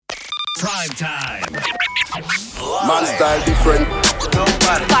Prime time. Man style different.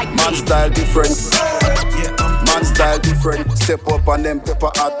 Man style different. Man style different. Step up on them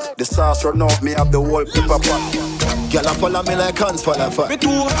pepper hot. The sauce run out, me have the whole pepper pot. Girl a follow me like hands follow fat. Me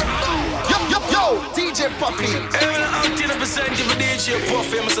too. Yo, DJ Puffy. I'm 10% of a DJ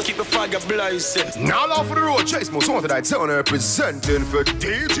Puffy. I must keep the fire blazing. Now off for the road, Chase most wanted I tell representing for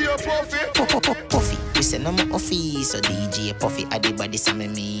DJ Puffy. Puffy, we say no more Puffy. So DJ Puffy, I the body some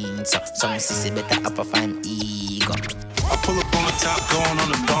mean. So some sissy better up of I'm ego. I pull up on the top, going on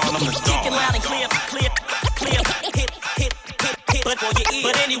the dawn. I'm the dawn. Kick it loud and clear. Hit.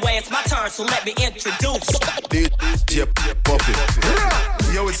 But anyway, it's my turn, so let me introduce DJ Puffy.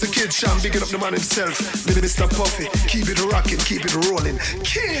 Yo, it's the kid Sham, bigging up the man himself. Mr. Puffy, keep it rocking, keep it rolling.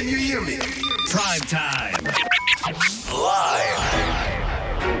 Can you hear me? Prime time. Live.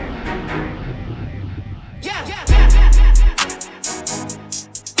 Yeah.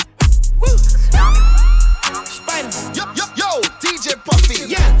 Woo. Spider. Yo, DJ Puffy.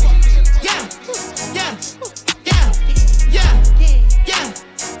 Yeah.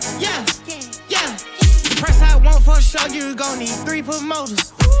 Press I want for sure, you gon' need 3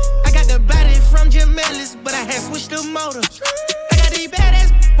 promoters. I got the body from Jim Ellis, but I had switched the motor. I got these badass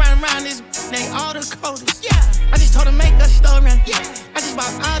round this, they all the coders. Yeah. I just told her make a story. Yeah. I just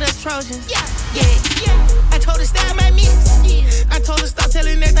bought all the Trojans. Yeah. I told her style my mix. Yeah. I told her stop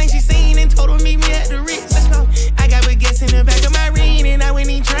telling everything she seen and told her meet me at the Ritz. Let's go. I got baguettes in the back of my ring and I went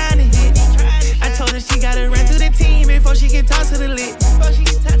in trying to hit. I told her she gotta run through the team before she can talk to the lit.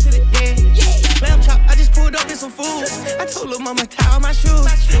 Lamb chop, I just pulled up in some food. I told her mama tie all my shoes.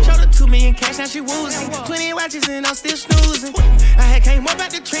 Showed her 2 million cash, now she woozing. 20 watches and I'm still snoozing. I had came up out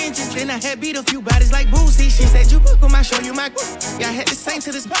the trenches, then I had beat a few bodies like Boosie. She said you book 'em, I show you my. Yeah, I had to sing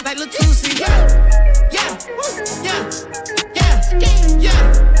to this like Latusi. Yeah.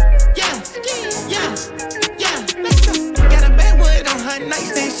 Let's go. Got a bad wood on her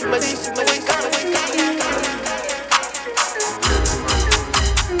nightstand, she wake up.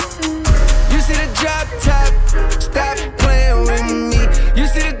 Drop top, stop playing with me. You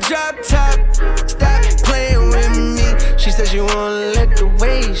see the drop top, stop playing with me. She says you wanna let the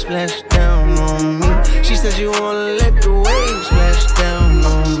waves splash down on me. She says you wanna let the waves splash down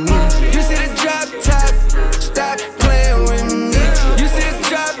on me. You see the drop top, stop playing with me. You see the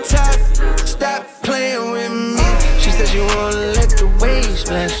drop top, stop playing with me. She says you wanna let the waves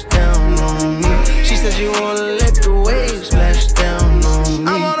splash down on me. She says you wanna let the waves splash down on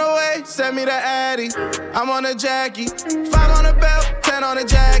me. I'm on the way, send me the Addy. I'm on a Jackie, 5 on the belt, 10 on the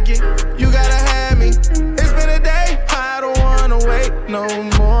jacket. You gotta have me. It's been a day, I don't wanna wait no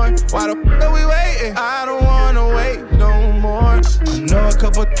more. Why the f are we waiting? I don't wanna wait no more. I know a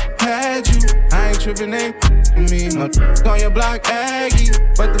couple had you, I ain't tripping, ain't me. No on your block Aggie,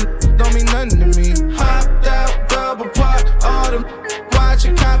 but them don't mean nothing to me. Hopped out, double park, all them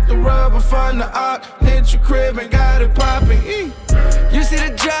watching, cop the rubber from the arc. Hit your crib and got it popping. You see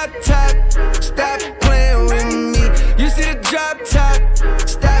the drop top, stop playing with me. You see the drop top,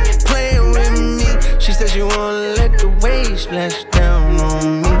 stop playing with me. She says you wanna let the waves splash down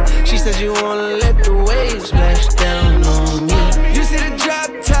on me. She says you wanna let the waves splash down on me. You see the drop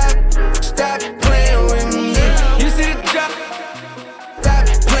top, stop playing with me. You see the drop, stop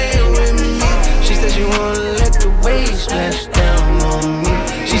playing with me. She says you wanna let the waves splash down on me.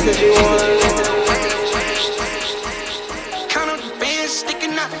 She says you wanna let the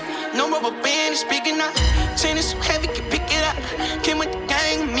rubber band is big enough. Chain is so heavy, can pick it up. Came with the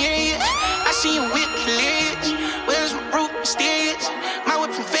gang, myriad. I see you with hilarious. Where's my root, mysterious? My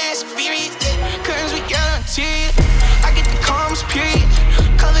whip from fast and furious. Curtains with yellow interior. I get the calmest period.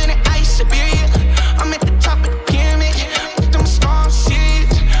 Covered in ice, Siberia. I'm at the top of the pyramid. With them storms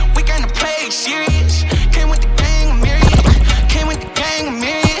serious. We gonna play serious. Came with the gang, myriad. Came with the gang,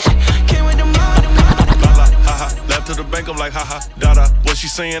 myriad. Came with the mother. Blah, blah, haha. Left to the bank, I'm like, haha, da-da. What she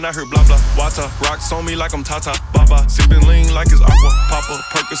saying, I heard blah, blah. Water, rocks on me like I'm Tata. Baba, sipping lean like it's aqua. Papa,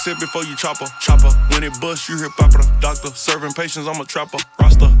 Percocet before you chopper. Chopper, when it bust, you hear papa. Doctor, serving patients, I'm a trapper.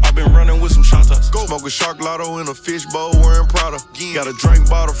 Roster, I've been running with some shotters. Smoke a shark lotto in a fishbowl wearing Prada. Got a drink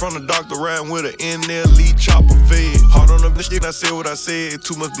bottle from the doctor, riding with an NLE chopper. Fed, hard on the bitch, I said what I said.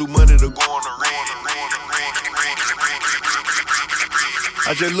 Too much blue money to go on the red.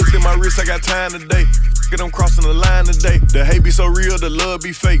 I just looked at my wrist, I got time today. I'm crossing the line today. The hate be so real, the love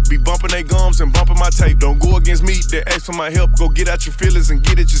be fake. Be bumping they gums and bumping my tape. Don't go against me, they ask for my help. Go get out your feelings and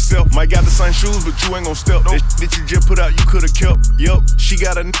get it yourself. Might got the same shoes, but you ain't gon' step. That you just put out, you could've kept. Yup, she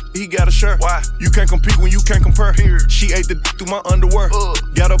got a he got a shirt. Why? You can't compete when you can't compare. She ate the through my underwear.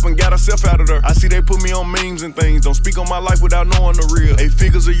 Got up and got herself out of there. I see they put me on memes and things. Don't speak on my life without knowing the real. 8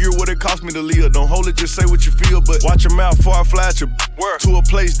 figures a year, what it cost me to live. Don't hold it, just say what you feel. But watch your mouth before I fly at your to a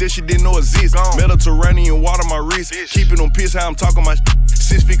place that she didn't know exist. Mediterranean water my wrist. Keeping them pissed how I'm talking my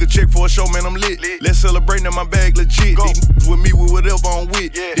 6-figure check for a show, man, I'm lit. Let's celebrate, now my bag legit. These with me with whatever I'm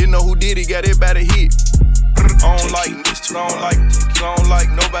with. Didn't know who did it, got everybody hit. I don't like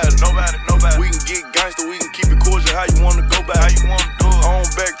nobody. We can get gangster, we can keep it cordial. How you wanna go back? How you wanna do it? I don't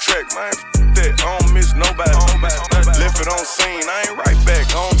backtrack, man. That I don't miss nobody. Left it on scene, I ain't right back.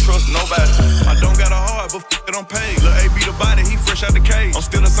 I don't trust nobody. I don't got a heart, but it I'm paid. Lil' A be the body, he fresh out the cage. I'm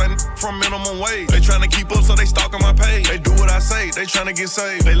still the same from minimum wage. They tryna keep up, so they stalking my page. They do what I say, they tryna get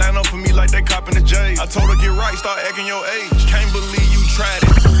saved. They line up for me like they copping the J. I told her get right, start acting your age. Can't believe you tried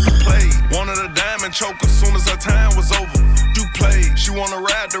it. Played. Wanted a diamond choker, soon as her time was over. You played. She wanna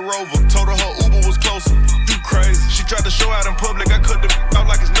ride the Rover. Told her Uber was closer. You crazy. She tried to show out in public. I cut the out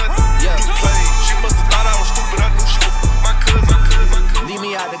like it's nothing. You played. She must've thought I was stupid. I knew she was my cousin. Leave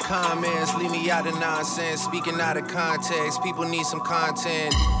me out the comments, leave me out the nonsense. Speaking out of context, people need some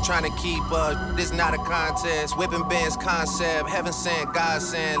content. Trying to keep up, this not a contest. Whipping bands concept, heaven sent, God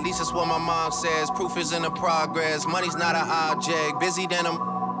sent. At least that's what my mom says. Proof is in the progress. Money's not an object. Busy than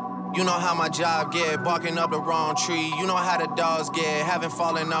you know how my job get. Barking up the wrong tree. You know how the dogs get. Haven't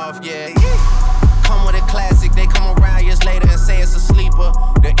fallen off yet. Come with a classic, they come around years later and say it's a sleeper.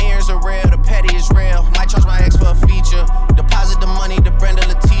 The earrings are real, the petty is real. Might charge my ex for a feature. Deposit the money to Brenda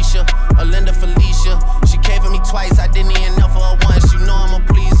Letitia, or Linda Felicia. She came for me twice, I didn't even know for her once. You know I'm a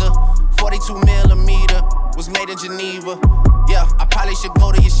pleaser. 42 millimeter, was made in Geneva. Yeah, I probably should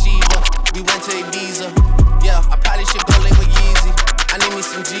go to Yeshiva. We went to Ibiza. Yeah, I probably should go link with Yeezy. I need me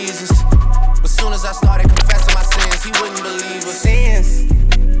some Jesus. But soon as I started confessing my sins, he wouldn't believe us. Sins.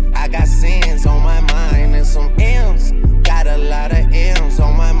 I got sins on my mind and some M's. Got a lot of M's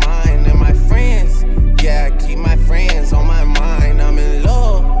on my mind and my friends. Yeah, I keep my friends on my mind. I'm in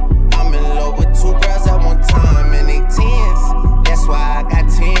love with 2 girls at one time and they 10s. That's why I got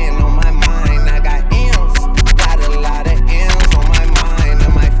 10 on my mind. I got M's. Got a lot of M's on my mind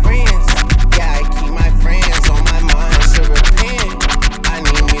and my friends. Yeah, I keep my friends on my mind. Should repent. I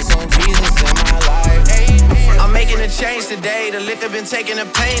need me some Jesus in my life. Amen. I'm making a change today. The liquor been taking the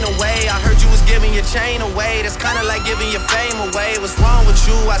pain away. I heard you was giving your chain away. That's kinda like giving your fame away. What's wrong with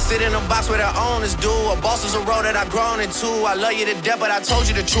you? I sit in a box where the owners do. A boss is a role that I've grown into. I love you to death, but I told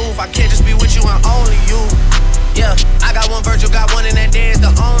you the truth. I can't just be with you and only you. Yeah, I got one Virgil, got one, and that there is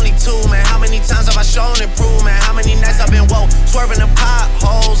the only 2, man. How many times have I shown improvement? How many nights I've been woke, swerving the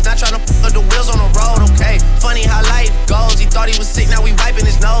potholes, not trying to put the wheels on the road, okay? Funny how life goes, he thought he was sick, now we wiping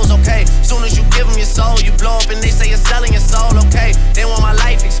his nose, okay? Soon as you give him your soul, you blow up and they say you're selling your soul, okay? They want my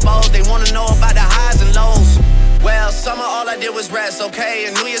life exposed, they wanna know about the highs and lows. Well, summer all I did was rest, okay?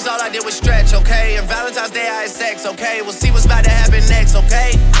 And New Year's all I did was stretch, okay? And Valentine's Day I had sex, okay? We'll see what's about to happen next,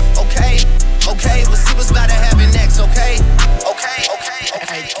 okay? Okay, we'll see what's about to happen next, okay?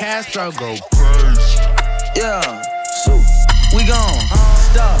 Hey, Castro go crazy. Yeah, so we gone.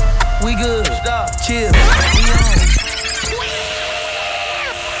 Stop, we good. Stop, chill, we on.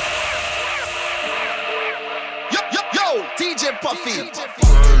 Yo, DJ Puffy.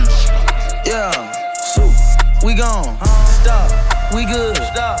 Yeah, so we gone. Stop, we good.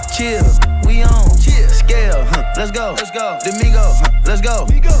 Stop, chill, we on. Scale, let's go. Domingo, let's go.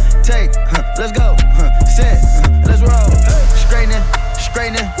 Take, let's go. Set, let's roll. Straightening,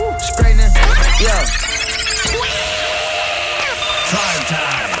 yeah. Prime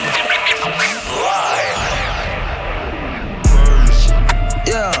time. Live.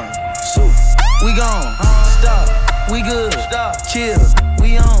 Yeah, so we gone. Stop, we good. Stop, chill,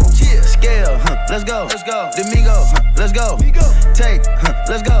 we on. Scale, let's go. Domingo, let's go. Take,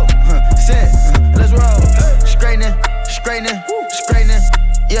 let's go. Set, let's roll. Straightening,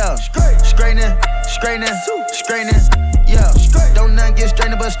 yeah. Straightening, yeah. Don't nothing get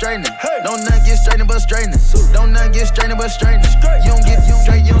strained but straightening. Don't nothing get strained but straightening. Don't nothing get strained but straightening. You don't get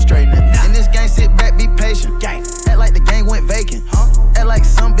straight, you don't straighten it. In this game, sit back, be patient. Act like the game went vacant. Act like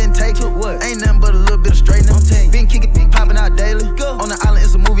some been taken. What? Ain't nothing but a little bit of straightening. Been kicking, been popping out daily. On the island,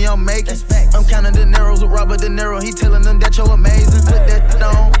 it's a movie I'm making. I'm counting the Neros with Robert De Niro. He telling them that you're amazing. Put that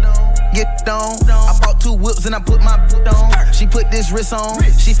on. Get on. I bought 2 whips and I put my boot on. She put this his wrist on.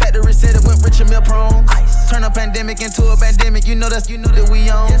 She factory said it went rich and meal prone. Turn a pandemic into a pandemic, you know that we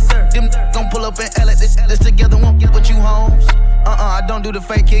on. Yes, sir. Them gon' pull up and L at this together, won't get what you homes. I don't do the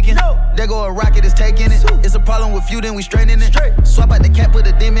fake kicking. No. There go a rocket, it's taking it. It's a problem with you, then we straightening it. Swap out the cat, put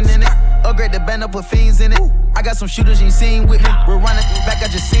a demon in it. Upgrade the band up, put fiends in it. I got some shooters you ain't seen with me. We're running back, I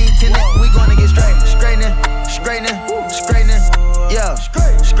just seen tenant. We gonna get straight, straightening, yeah.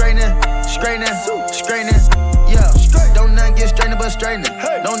 Straightening, yeah. Don't nothing get straightening but straightening.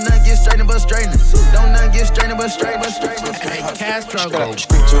 Don't nothing get straightening but straightening. Don't nothing get straightening but straightening. Castro go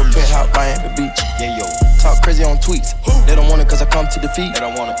straight to a penthouse by at the beach. Yeah, yo. Talk crazy on tweets. They don't want it cause I come to defeat. They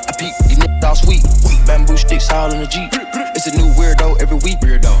don't want it. I peep, these niggas all sweet. Bamboo sticks all in the Jeep. It's a new weirdo every week.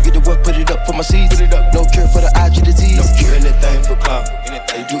 Get the what, put it up for my seeds. No cure for the IG disease. Don't do anything for clout.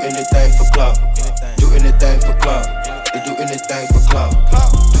 They do anything for clout. Do anything for clout. They do anything for clout.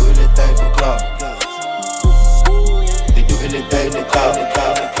 Do anything for clout. They do anything for clout.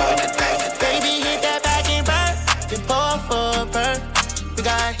 Baby, hit that back and burn. Then pour for a burn. We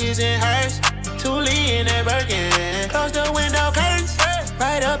got his and hers. Toolie in that Birkin. Close the window curtains.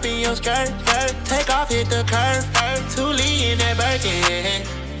 Right up in your skirt. Take off, hit the curve. Toolie in that Birkin.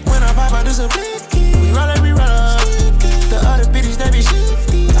 When I pop out, do some blicky. We roll up. The other bitches, they be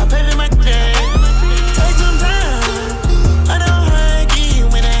shifty. I pay them my game. Take some time. I don't hug you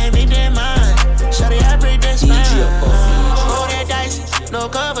when I make that mind. Shawty, I break that spine. Roll that dice. No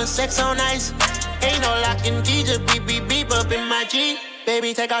cover, sex on ice. Ain't no locking key, just beep, beep, beep up in my Jeep.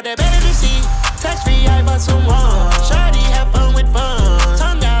 Baby, take out that baby seat. Text me, I bought some one. Shawty, have fun with fun.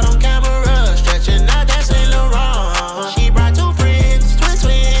 Tongue out on camera. Stretching out that Saint Laurent. She brought two friends,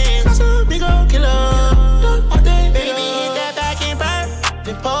 twins. That's a big old killer. Baby, hit that back and burn.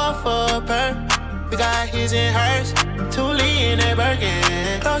 Then pour for a purr. We got his and hers. Toolie in that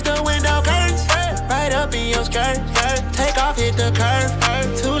Birkin. Close the window curtains. Right up in your skirt. Take off, hit the curve.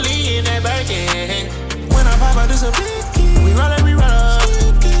 Toolie in that Birkin. When I pop out, do some blicky. We roll up.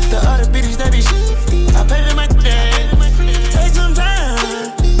 The other bitches, they be shifty. I pay them my game. Take some time.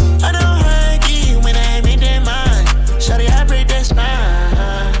 I don't hug you when I make that mind. Shawty, I break that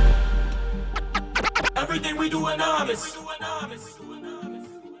spine. Everything we do anonymous.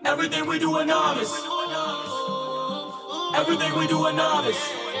 Everything we do anonymous. Everything we do anonymous.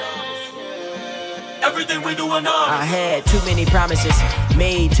 Everything we do anonymous. I had too many promises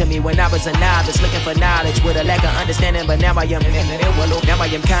made to me when I was a novice, looking for knowledge with a lack of understanding. But now I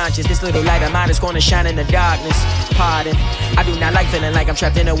am conscious. This little light of mine is gonna shine in the darkness. Pardon, I do not like feeling like I'm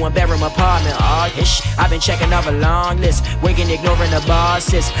trapped in a one-bedroom apartment. Ish, I've been checking off a long list, waking, ignoring the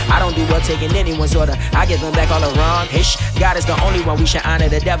bosses. I don't do well taking anyone's order. I give them back all the wrong. Ish, God is the only one we should honor.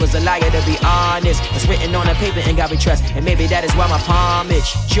 The devil's a liar, to be honest. It's written on the paper and God we trust, and maybe that is why my palm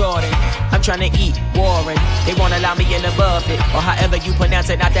itch. Jordan, I'm trying to eat. Warren, they won't allow me in the buffet, or however you pronounce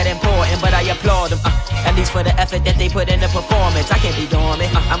it, not that important, but I applaud them, at least for the effort that they put in the performance. I can't be dormant,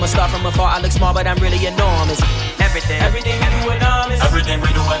 I'ma start from afar, I look small, but I'm really enormous. Everything we do anonymous. Everything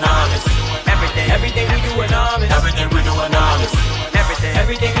we do anonymous. Everything we do anonymous. Everything we do anonymous.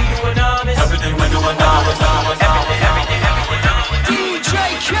 Everything we do anonymous. Everything we do anonymous. Everything. DJ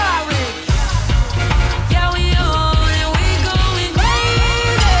Khaled.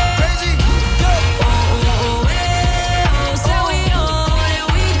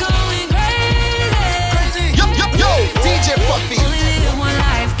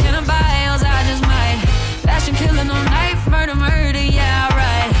 Murder, yeah,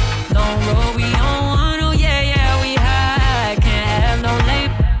 right. Long road we on, oh yeah, we high. Can't have no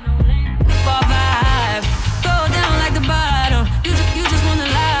label.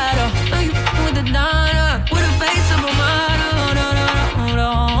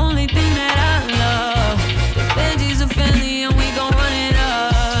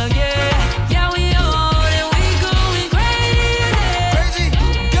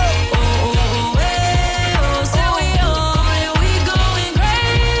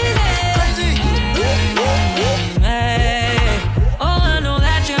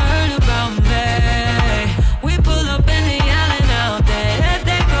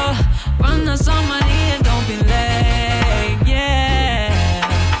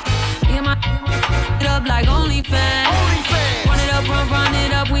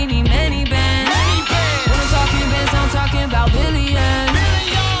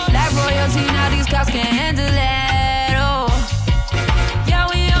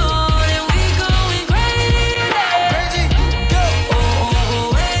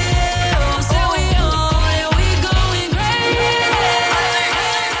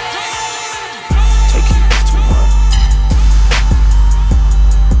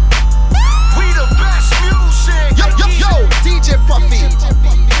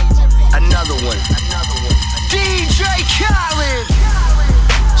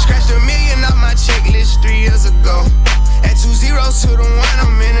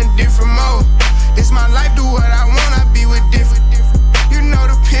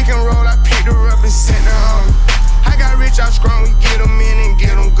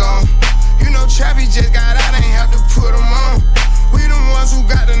 baby just got out, ain't have to put them on. We the ones who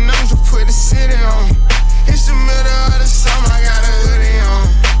got the numbers to put the city on. It's the middle of the summer, I got a hoodie on.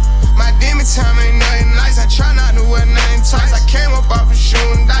 My demon time ain't nothing nice, I try not to wear nothing tight. I came up off of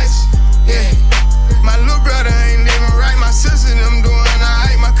shooting dice, yeah. My little brother ain't living right, my sister them doing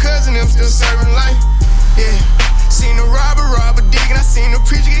alright. My cousin them still serving life, yeah. Seen the robber digging, I seen the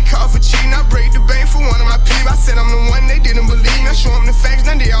preacher get caught for cheating. I break the bank for one of my people. I said I'm the one, they didn't believe me. I show them the facts,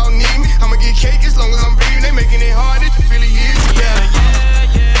 now they all need me. I'ma get cake as long as I'm breathing. They making it hard, it really is, yeah.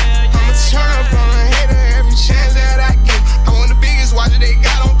 I'ma turn up on a hater every chance that I get. I want the biggest watch that they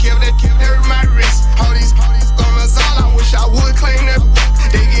got, don't care if they hurt my wrist. All these guns, all I wish I would claim that.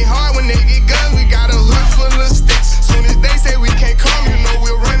 They get hard when they get guns, we got a hood full of sticks. Soon as they say we can't come, you know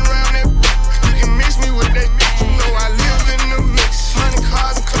we'll run around that. You can mix me with that, you know I live in the mix. Money,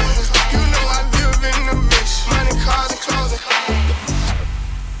 cars, and clothes, you know I live in the mix. Money, cars, and clothes.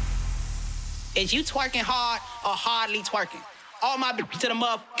 Is you twerking hard or hardly twerking? All my bitches to the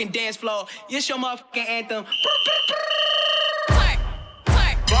motherfucking dance floor. It's your motherfucking anthem. Twerk,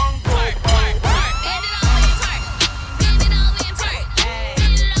 twerk, twerk, twerk, twerk. Bend it over and twerk. Bend it over and twerk.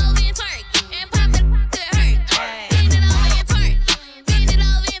 Bend it over and twerk. And pop it to hurt. Bend it over and twerk. Bend it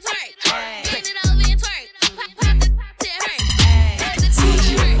over and twerk. Bend it over and twerk. Pop it to hurt. Pop it to hurt. Pop it to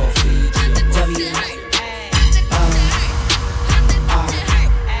hurt.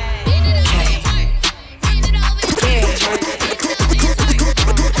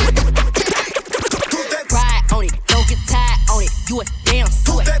 You a damn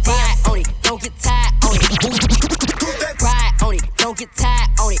suit. Ride on it, don't get tired on it. Ride on it, don't get tired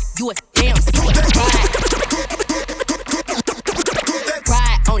on it. You a damn suit.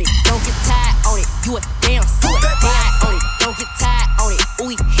 Ride on it, don't get tired on it. You a damn suit. Ride on it, don't get tired on it. Ooh,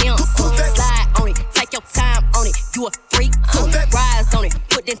 him slide on it, take your time on it. You a freak too. Rise on it,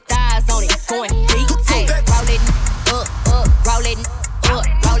 put them thighs on it. Going freak too. Roll it up, roll it up,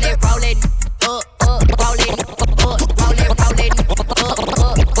 roll it, roll it up, roll it up, roll it, roll it.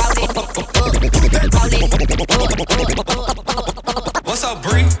 What's up,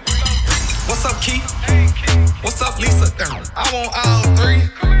 Bree? What's up, Keith? What's up, Lisa? I want all three.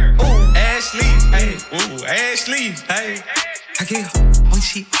 Ooh, Ashley, hey, ooh, Ashley, hey. I get her when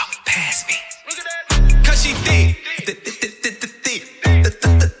she walk past me, 'cause she thick.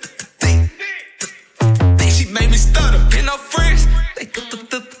 She made me stutter. And her friends, they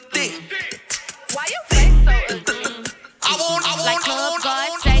thick. Why you face so ugly? Like Club God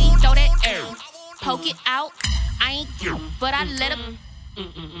say, throw that air. Poke it out. I ain't but I let him.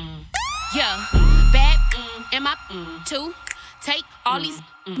 Yeah, bad am I too? Take all these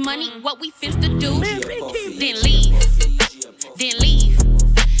money, what we finna do? Then leave. Then leave.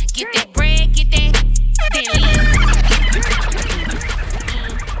 Get that bread, get that. Then leave.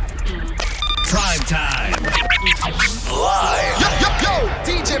 Prime time. Live. Yo,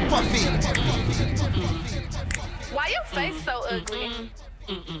 DJ Puffy. Why your face so ugly?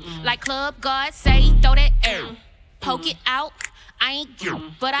 Like Club God say, throw that air. Poke it out. I ain't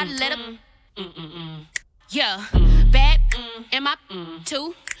but I let him. Yeah, bad am I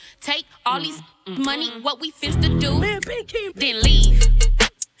too? Take all these money, what we finna do? Then leave.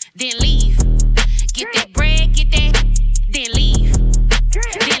 Then leave. Get that bread, get that. Then leave.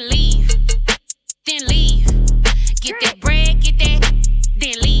 Then leave. Then leave. Get that bread, get that.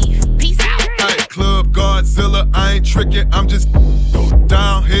 Then leave. Peace out. Hey, Club Godzilla, I ain't tricking, I'm just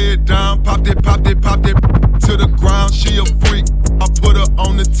down, head down, pop that to the ground. She a freak, I put her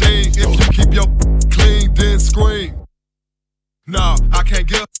on the team. If you keep your clean, then scream. No, I can't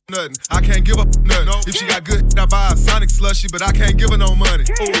give nothing. I can't give up nothing. No. If she got good, I buy a Sonic slushy, but I can't give her no money.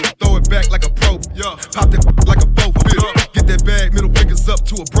 Ooh, throw it back like a pro. Yeah, pop that like a 4-5. Get that bag, middle fingers up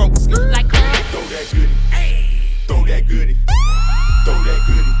to a broke. Like throw that goodie. Throw that goodie. Throw that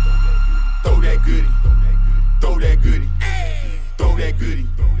goodie. Throw that goodie. Throw that goodie. Throw that goodie.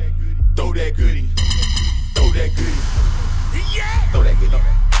 Throw that goodie. Throw that goodie. Yeah. Throw that goodie.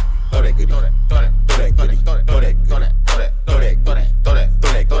 Throw that goodie. Throw that goodie. Throw that goodie. Throw that goodie. Throw that goodie. Throw that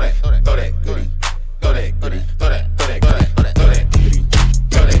goodie. Throw that goodie. Throw that goodie. Throw that goodie. Throw that goodie.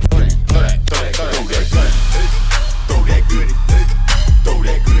 Throw that goodie. Throw that goodie. Throw that goodie. Throw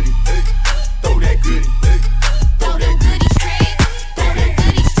that goodie. Throw that goodie. Throw that goodie straight. Throw that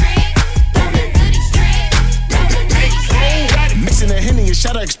goodie straight. Throw that goodie straight. Throw that goodie straight. Mixing the Henny and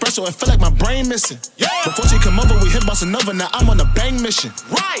shot her espresso, it feel like my brain missing. Yeah. Before she come over, we hit bossa nova, now I'm on a bang mission.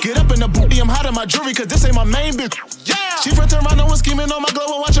 Right. Get up in the booty, I'm hot in my jewelry, cause this ain't my main bitch. Yeah. She front around, no one scheming on my glow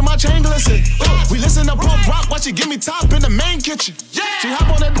and watching my chain glisten. We listen to punk rock, watch it give me top in the main kitchen. Yeah. She hop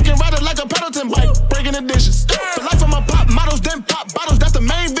on that dick and ride it like a Pendleton bike, breaking the dishes. The life of my pop models, then pop bottles, that's the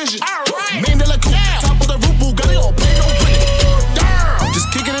main vision. Right. Main de la coupe,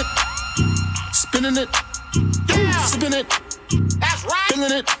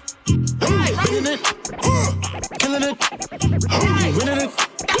 winning it, killing it, winning it,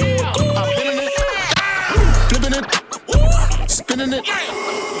 I'm feeling it, flipping it, spinning it,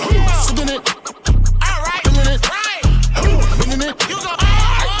 sipping it, feeling it, winning it,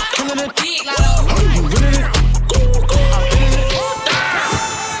 killing it, winning it, I'm feeling it.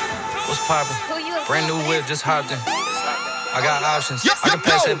 What's poppin'? Brand new whip, just hopped in. I got options. I can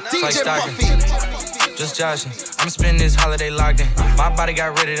pass it like stocking. Just joshing. I'm spending this holiday locked in. My body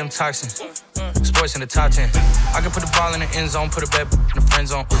got rid of them toxins. Sports in the top 10. I can put the ball in the end zone, put a bad in the friend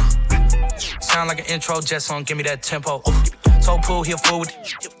zone. Sound like an intro jet song, give me that tempo. Told Pooh he a fool with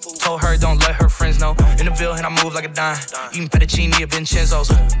it. Told her don't let her friends know. In the Ville and I move like a dime. Eating fettuccine at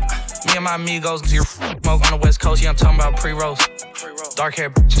Vincenzo's. Me and my amigos, smoke on the West Coast, yeah, I'm talking about pre-rolls. Dark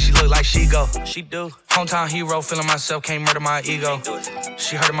hair, she look like she go. She do. Hometown hero, feeling myself, can't murder my ego.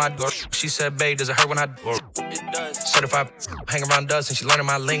 She heard of my door, she said, babe, does it hurt when I do? It does. Certified, hang around dust, and she learning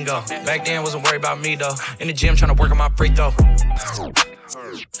my lingo. Back then, wasn't worried about me, though. In the gym, trying to work on my free throw.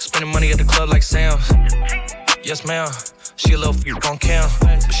 Spending money at the club like Sam's. Yes, ma'am. She a little on cam,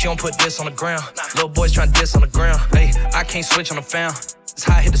 but she don't put this on the ground. Little boys tryna diss on the ground. Hey, I can't switch on the fan. It's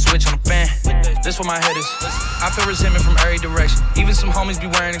how I hit the switch on the fan. This where my head is. I feel resentment from every direction. Even some homies be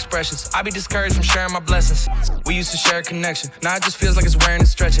wearing expressions. I be discouraged from sharing my blessings. We used to share a connection. Now it just feels like it's wearing and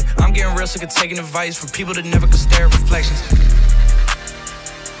stretching. I'm getting real sick of taking advice from people that never could stare at reflections.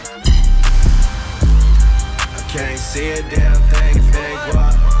 I can't see a damn thing if it ain't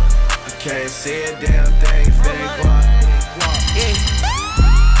guap. I can't see a damn thing if it ain't guap. Yeah,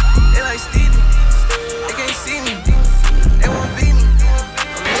 they like Stevie. They can't see me. They won't beat me.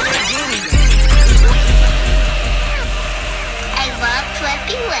 I love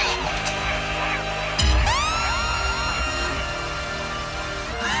Flippy Wet.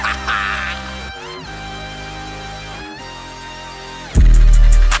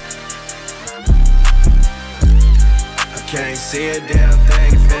 I can't see a damn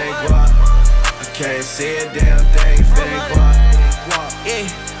thing if it ain't guap. I can't see a damn thing if it ain't guap. Yeah,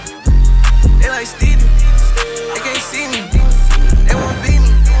 they like Stevie. They can't see me. They won't beat me.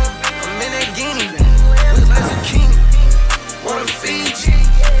 I'm in that guinea. Look like zucchini. Wanna feed you.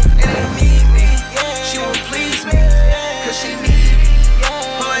 And they need me. She won't please me. Cause she need me.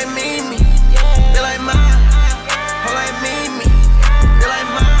 Her like me. They like mine. Her like me. They like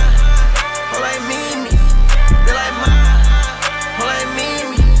mine. Her like me. They like mine. Her like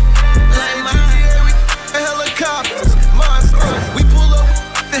me. They like mine. Helicopters, monsters. We pull up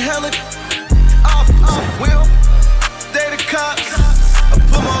the helicopter. Will they the cops? I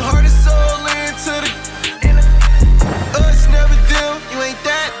put my heart and soul into the us, never them. You ain't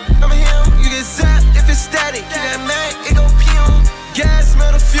that, I'm him. You get zapped if it's static. Get that Mac, it gon' fume. Gas,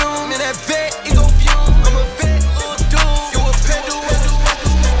 smell the fume. In that vet, it gon' fume. I'm a vet, little dude. You a pedal.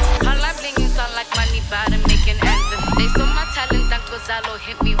 All I bling is all like money, bad and making anthem. They saw my talent, that Gonzalo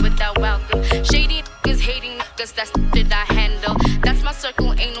hit me with that welcome. Shady niggas hating niggas, that's that I handle. That's my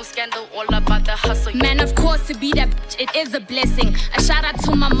circle, ain't no scandal, all about the hustle. Man, of course, to be that bitch, it is a blessing. A shout out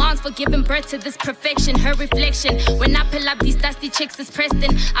to my moms for giving birth to this perfection. Her reflection, when I pull up these dusty chicks is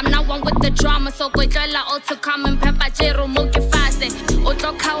Preston. I'm not one with the drama, so go jala auto common pepper jero moke fast.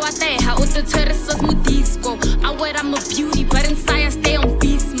 Otro kawateha, otro terresos mudisco. I wear I'm a beauty, but inside I stay on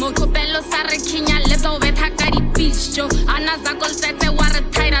beast mode. Copello sare kinya lezo vetakari bicho. Ana zakol sete wara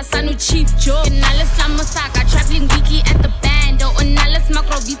taira sanu cheap joke. Nales samosaka, traveling wiki at the bando. Nales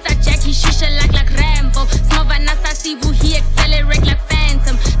makrovita Jackie, shisha like Rambo. Smova nasa sibu, he accelerate like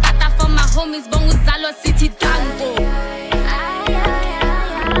Phantom. Tata for my homies, bonguzalo city tango.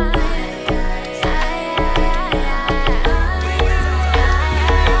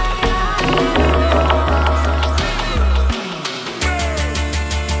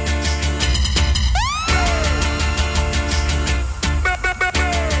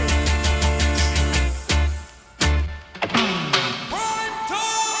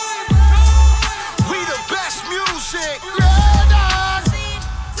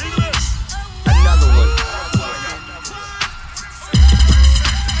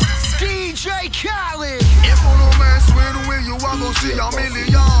 See a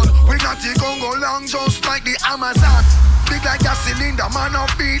million. We got the Congo long just like the Amazon. Big like a cylinder, man up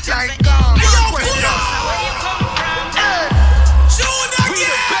beat like gun. Hey, we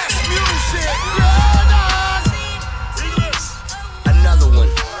the best music. Another one.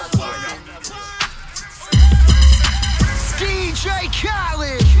 DJ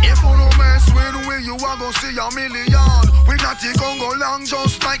Khaled. If you no mess with we, you are gonna see a million. We got the Congo long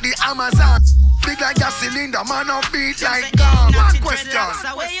just like the Amazon. Big like a cylinder, man up beat like gun. One question.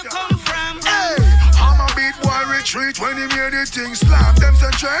 Where you come from? Hey, I'm a beat boy. boy retreat when he hear the thing slam. Them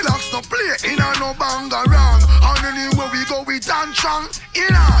say dreadlocks no play in a no bang around. And anywhere we go we dance strong.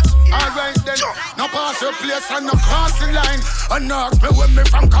 In art. Alright then, no pass your place and no cross the line. And ask me when me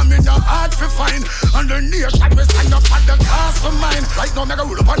from coming no hard to find. And the nation me stand up at the cast for mine. Right now me go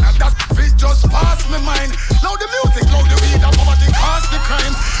roll up on that fit just pass me mind. Loud the music, loud the weed, and poverty cause the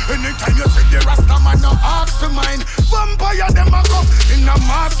crime. Anytime you see the Rasta man no ask for mine. Vampire them a come in a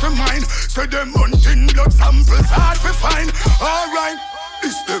mastermind. So them hunting blood samples hard to find. Alright,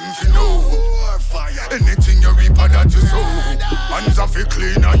 it's them fi know. Anything you reap that you sow. Hands off it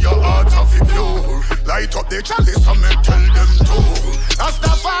clean and your heart off it pure. Light up the chalice and me tell them to.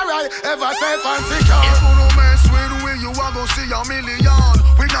 Rastafari ever safe and secure. If you no mess with we, you a go see a million.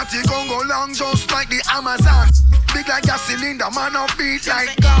 We not the Congo long just like the Amazon. Big like a cylinder, man a beat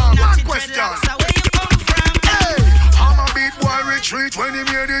like gone. One question. Hey, I'm a beat boy retreat when he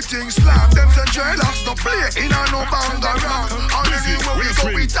hear the thing slam. Them say dreadlocks no play in a no bang around. And anywhere we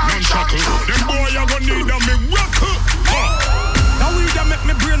go we dance strong. Them boy a gonna need a miracle. Now we da make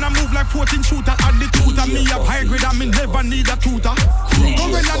me brain a move like 14 shooter. Add the tutor, me up high grade and me never need a tutor.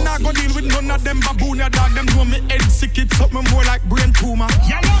 Gorilla nah go deal with none of them baboon. Ya dog them know me head sick, it something more like brain tumor.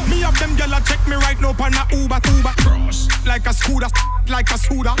 Me up them gyal a check me right now on a Uber tuba. Cross like a scooter, like a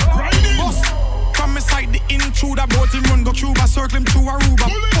soda. Bust from me side the intruder, boat him run go Cuba, circle him through Aruba.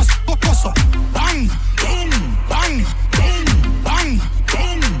 Bust up, bang, boom, bang, boom, bang,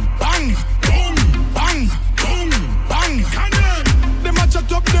 boom, bang, boom, bang, boom, bang. Them a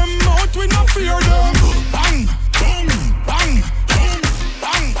chat up them mouth, we no fear them. Bang, boom, bang, boom,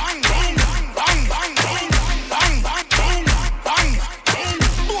 bang, bang, bang, bang, bang, bang, bang, bang, bang, bang.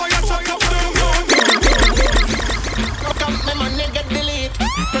 Boy, a chat up them mouth. Come me money get delete.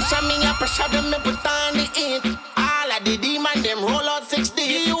 Pressure me a pressure them me put on the heat. All of the demon them roll out 60.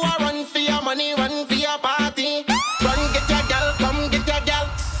 You a run for your money, run for your party. Run get your gal, come get your gal.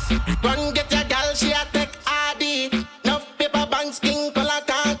 Run get your gal, she a take ID. Enough paper bank skin color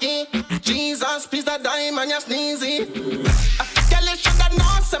khaki. Jesus, please the dime and you sneezy. Tell you shoulda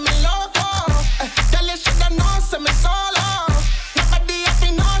know say me loco. Tell you shoulda know say me solo. Nobody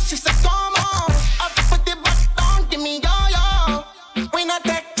happy know she say come on. Up put the back down, give me yo. We not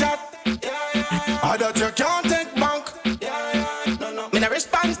take chat. I that you can't take bank. No. Me no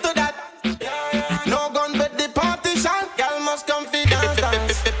response to that. No gun but the partition. Girl must come fi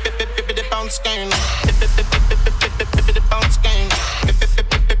dance. The bounce game. The bounce game.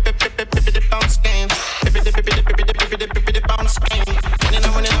 The bounce game. The bounce game.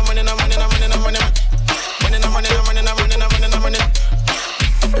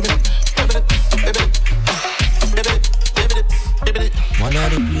 One of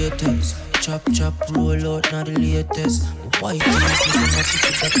the greatest. Chop, roll out, not the latest. White tees, looking at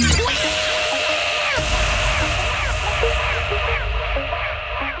you.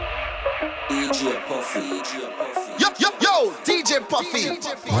 DJ Puffy. Yo, DJ Puffy.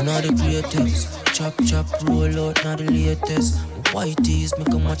 One of the greatest. Chop, roll out, not the latest. White tees, make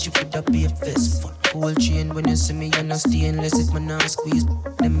 'em watch you with the beat fist. Cool chain when you see me, you're not stainless. If my now squeeze,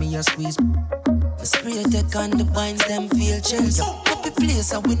 then me a squeeze. My spray take on the vines, them feel chills. Up the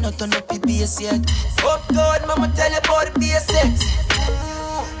place, and we not turn up the bass yet. Up God, mama tell you about the basics.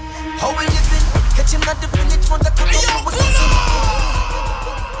 How we living? Catch him at the village, want to come up with the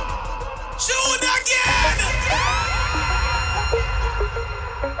shoot again!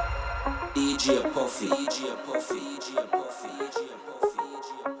 DJ Puffy.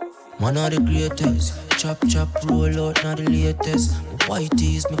 One of the greatest. Chop, roll out, not the latest. White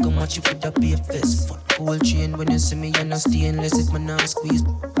tees, make 'em watch you with the beat fist. Cool chain when you see me, you're not stainless. If my now squeeze,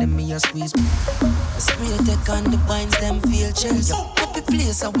 then me a squeeze. I spray take on the vines, them feel chills. Up the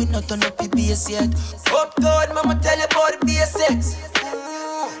place, and we not turn up the bass yet. Up God, mama tell you about the basics.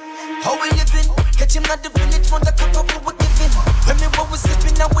 How we living? Catch him at the village, want to come up with giving. When me what we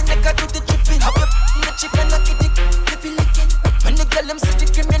sipping, now we nigga do the dripping. Have you in the chicken, like it, keep it licking. When the girl them see the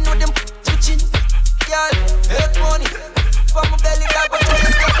cream, you know them twitching. Girl, make money. From my belly, dog, but you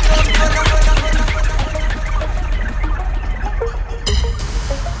just got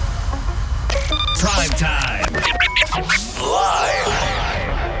Prime time. Live.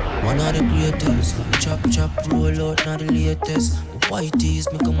 One of the greatest. Chop, roll out, not the latest. White tees,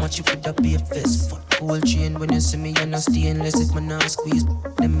 make 'em watch you with the beat fist. Cool chain when you see me, you're not stainless. If my now squeeze,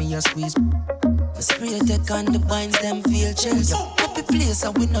 then me a squeeze. My spray take on the vines, them feel chills. Up the place,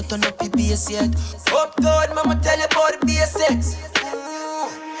 and we not turn up the bass yet. Up God, mama tell you about the basics.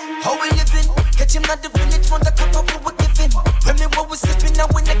 How we living? Catch him at the village, want to come up with giving. When me what we sipping, now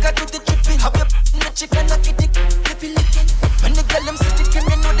we nigga do the dripping. Have you in the chicken, like it, keep it licking. When the girl them see the cream,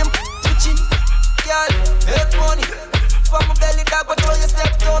 you know them twitching. Girl, make money. From my belly dog, but how you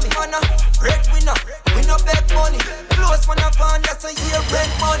step to me? Man, breadwinner, we no beg money. Close man of hand, that's a year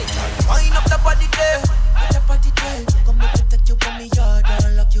rent money. Wind up the body there, put your body there. Come and protect you from me yard,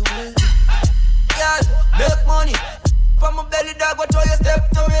 and lock you in. Girl, make money. From my belly dog, but how you step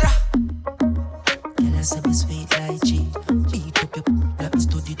to me? Girl, I say me sweet like G. Beat up your like me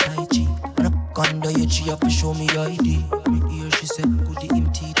study Tai Chi. When I under your G, you have to show me your ID. Me hear she said, goody him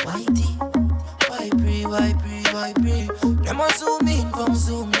teeth whitey. Why pray? Them a zoom in from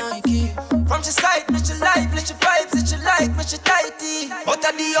Zoom Nike. From your side, let your life, let your vibes, let your life, let your tighty. Out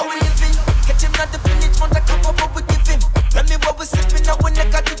of the how we living, catch him not the village, want to come up what we give him. When me what we sipping, now when I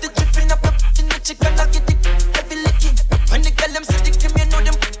got to the dripping, up in the chicken, I get the heavy licking. When the girl them sit the cream, you know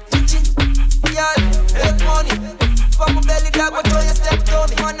them pitching. Yeah, make money. From my belly dog, what how you step to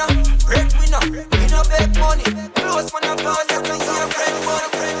me? Man, breadwinner, we no beg money. Close man of ours, that's a year friend money.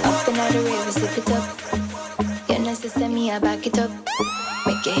 Up and out the way, we slip it up. Send me, I back it up.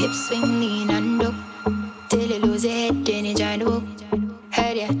 Make your hips swing, lean and up. Till you lose your head, then you join the book.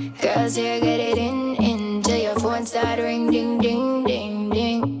 Heard ya, girls here, get it in. Till your phone start ring, ding, ding, ding,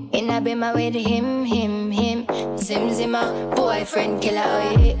 ding. And I be my way to him. Zim, my boyfriend killer,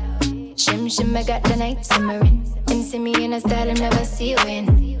 oh yeah. Shim, I got the night simmering. Him see me in a style, him never see you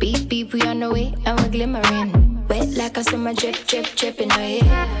in. Beep, we on the way, and we're glimmering. Wet like a summer dripping, oh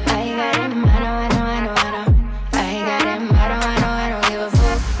yeah. I got him, I know. I got him, I don't give a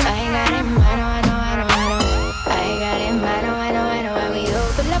fuck. I got him, I know. I got him, I know. And we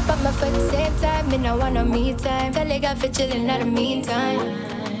open up on my foot, same time. Me no want no me time. Feel like I fit chillin' in the meantime.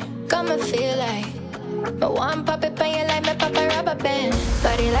 Come and feel like but one pop it on you like me pop a rubber band.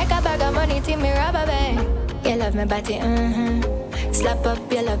 Body like a bag of money, team me rubber band. You love me body, slap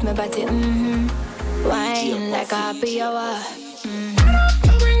up, you love me body, wine like a happy hour.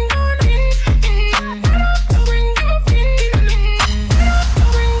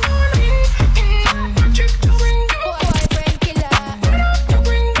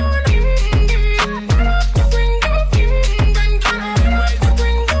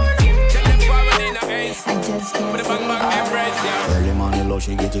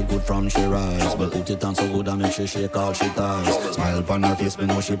 She get it good from she rise, but put it on so good I make she shake all she ties. Smile upon her face, me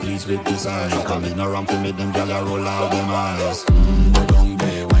know she pleased with this eyes. Come in around to make them gyal roll out them eyes. Go down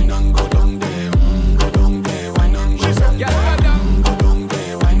there, wine and go down there. Go down there, wine and go down there. Go down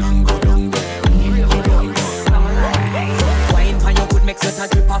there, wine and go down there. Go down there. Wine for your good makes it a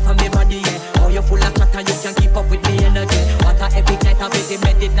drip off of me body, yeah. Oh, you full of chat and you can keep up with me energy. What a epic night of it,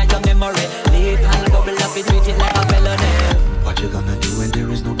 embedded in your memory. Late and bubble up it, treat it like a felony. What you gonna do when there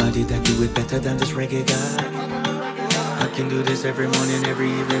is nobody that do it better than this reggae guy? I can do this every morning, every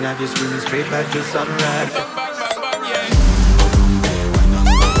evening. I just screaming straight back to sunrise.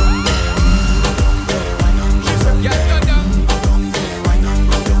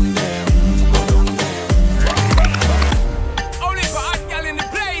 Only for hot girl in the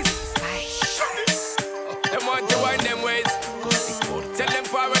place. Them want to wind them ways. Tell them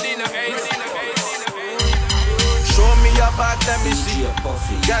forward in a haze. Show me your back, let me see.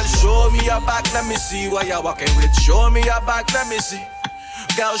 Girl, show me your back, let me see what you're walking with. Show me your back, let me see.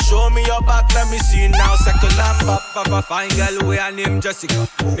 Girl, show me your back, let me see. Now second lamp up for a fine girl we her name Jessica.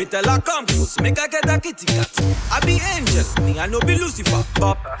 Me tell her come close, make her get a kitty cat. I be angel, me I no be Lucifer.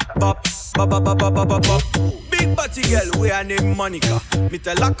 Bop, bop, bop, bop, bop, bop, bop, bop. Big body girl we her name Monica. Me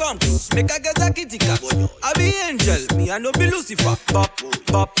tell her come close, make her get a kitty cat. I be angel, me I no be Lucifer. Bop,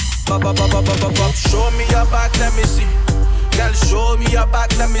 bop, bop, bop, bop, bop, bop, bop. Show me your back, let me see. Girl, show me your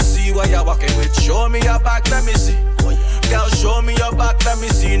back, let me see what you're walking with. Show me your back, let me see. Girl, show me your back, let me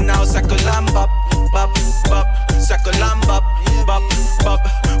see. Now second lamb bop, bop, bop. Second lamb bop, bop, bop.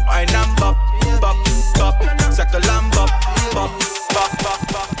 Wine and bop, bop, bop. Second lamb bop, bop, bop, bop,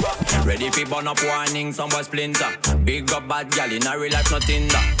 bop, bop. Ready for burn up warning, some boy splinter. Big up bad gal in a real life, nothing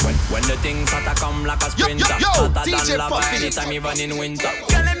that. When the things start to come like a sprinter. Hotter than lava anytime, even in winter.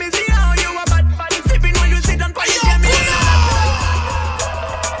 Girl, let me see how you a bad body sipping when you sit down for your jam.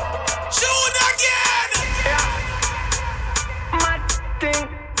 Shoot again! Yeah. Mad thing.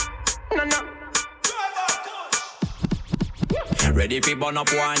 No. Ready for burn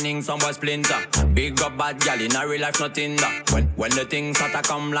up warning, some boy splinter. Big up bad gal in a real life, nothing that. When the things start to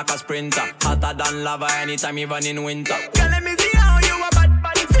come like a sprinter. Hotter than lava anytime, even in winter. Girl, let me see how you a bad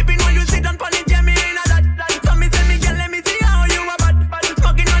body sipping when you sit down for the jam. So me tell me, girl, let me see how you a bad body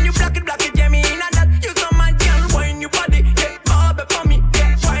smoking on you, black it, jam in that. You so mad, girl, wine your body, yeah, bob it for me,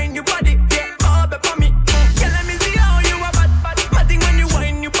 yeah, wine your body, yeah, bob it for me. Girl, let me see how you a bad body, matting when you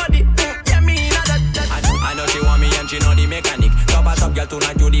wine your body, yeah, me in that. I know she want me and she know the mechanic. Top girl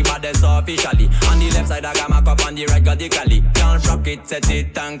tonight you the baddest officially. And the fit, set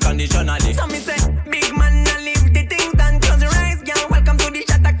it unconditionally. So me say, big man, I leave the things done. Close your eyes, girl, welcome to the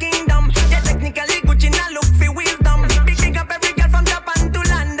Shatter Kingdom. Yeah, technically Gucci, now look for wisdom. Big up every girl from Japan to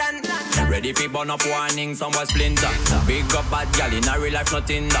London. Ready for burn up warning, somewhere splinter. Big up bad gal in a real life,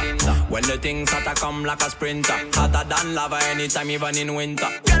 nothing that. When the things hotter come like a sprinter. Hotter than lava anytime, even in winter.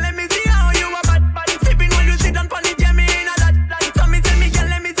 Girl, let me see how you are bad. Sipping when you sit down on the jammy in a that. So me tell me, girl,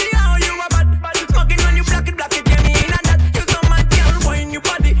 let me see how you are bad. Smoking when you block it, jammy in a that. You so mad, girl, wine your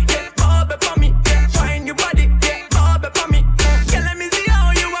body, yeah, bob for me, yeah, wine your body, yeah, bob for me. Girl, let me see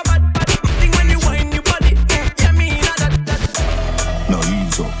how you are bad. Sing when you wine your body, jammy in a that. No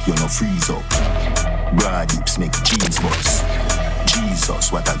ease up, you no freeze up. Broad hips make jeans bust.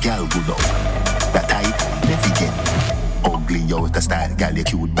 Jesus, what a gal good up. That type, never get. Ugly out the style, gal you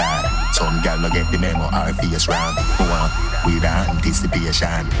cute bad. Some gal no get the memo, our face round. With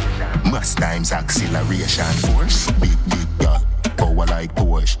anticipation. Must times acceleration. Force, big gal. Power like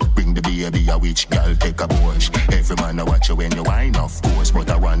Porsche. Bring the baby a witch gal, take a Porsche. Every man a watch you when you whine, of course. But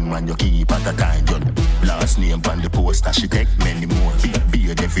a one man you keep at a time. Your last name on the poster, she take many more. Big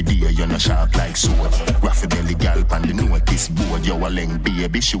beard every day, you no sharp like sword. Raffy belly gal on the notice board. You a leng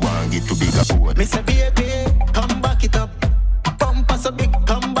baby, she want get to bigger board. Me say baby, come back it up. Bumper so big,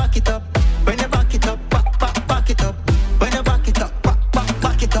 come back it up. When you back it up, back it up. When you back it up,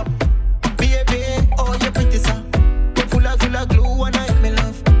 back it up. Baby, oh you pretty son. You full of glue and I me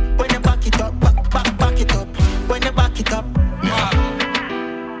love. When you back it up, back it up. When you back it up.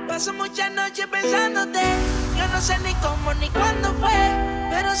 Paso muchas noches pensándote. Yo no sé ni cómo ni cuándo fue,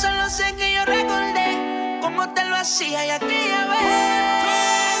 pero solo sé que yo recordé cómo te lo hacía y aquella vez.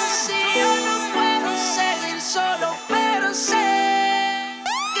 Si yo no puedo seguir solo, pero sé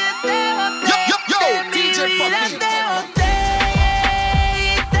que te boté. De mi vida te boté.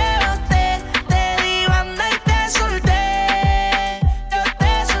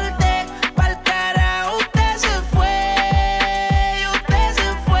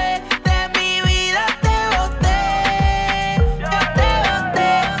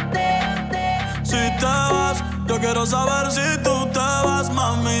 Quiero saber si tú te vas,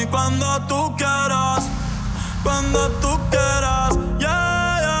 mami, cuando tú quieras,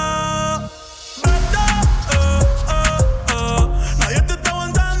 yeah, yeah. Vete, nadie te está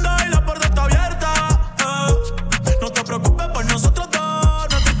aguantando y la puerta está abierta, No te preocupes por nosotros dos,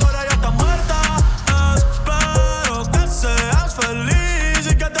 nuestra historia ya está muerta, Espero que seas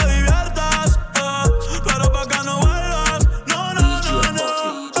feliz y que te diviertas, pero pa' que no vuelvas, no.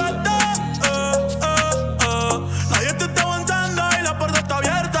 Nadie te está aguantando y la puerta está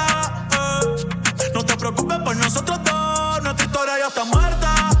abierta, No te preocupes por nosotros dos, nuestra historia ya está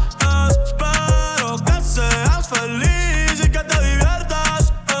muerta, Espero que seas feliz y que te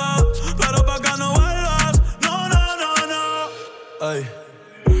diviertas, pero pa' que no vuelvas, no. Ey,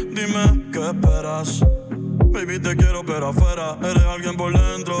 dime qué esperas. Baby, te quiero pero afuera. Eres alguien por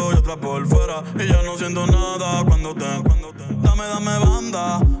dentro y otra por fuera. Y ya no siento nada cuando te dame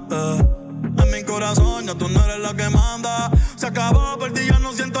banda, En mi corazón ya tú no eres la que manda. Se acabó, por ti yo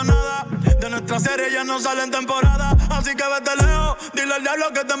no siento nada. De nuestra serie ya no sale en temporada. Así que vete lejos, dile al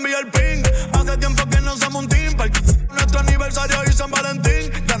diablo que te envíe el ping. Hace tiempo que no somos un team. Nuestro aniversario y San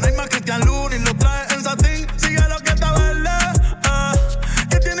Valentín. Ya no hay más Cristian Luna y lo trae en satín. Sigue lo que está verde,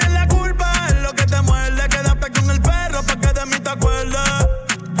 que tienes la culpa, es lo que te muerde. Quédate con el perro pa' que de mí te acuerdes.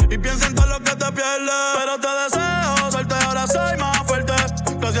 Y piensa en todo lo que te pierdes. Pero te deseo suerte, ahora soy más fuerte.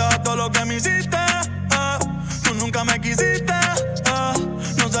 Gracias a todo lo que me hiciste, tú nunca me quisiste,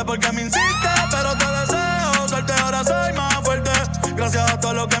 no sé por qué me insistes, pero te deseo suerte, ahora soy más fuerte. Gracias a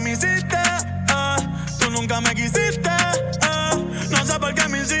todo lo que me hiciste, tú nunca me quisiste, no sé por qué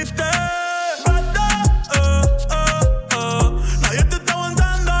me insistes. Nadie te está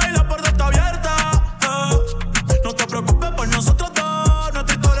aguantando y la puerta está abierta, No te preocupes por nosotros dos,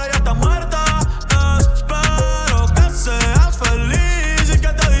 nuestra historia ya está muerta, Espero que seas feliz y que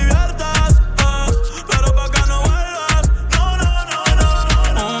te diviertas, pero pa' que no vuelvas, no.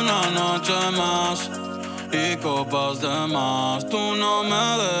 Una noche más y copas de más. Tú no me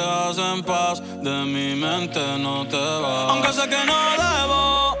dejas en paz, de mi mente no te vas. Aunque sé que no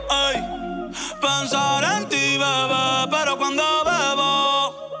debo, pensar en ti, bebé, pero cuando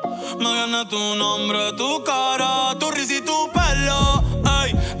bebo me viene tu nombre, tu cara, tu risa y tu pelo.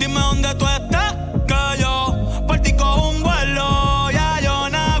 Dime dónde tú estás, que yo por ti cojo un vuelo. Ya yo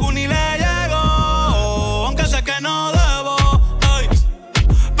nago ni le llego, aunque sé que no debo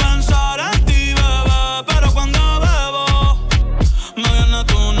pensar en ti, bebé, pero cuando bebo me viene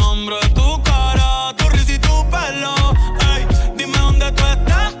tu nombre, tu cara, tu risa y tu pelo. Dime dónde tú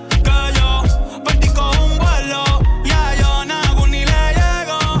estás, que yo por ti cojo un vuelo. Ya yo nago ni le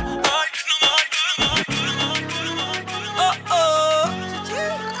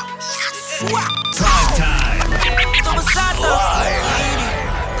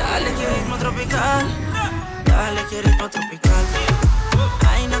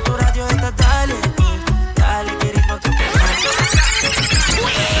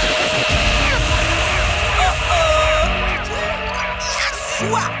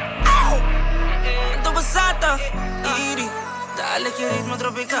ritmo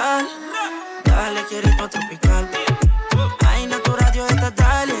tropical. Dale que ritmo tropical. Ay, no, tu radio está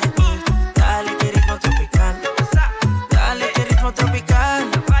dale. Dale que ritmo tropical. Dale que ritmo tropical.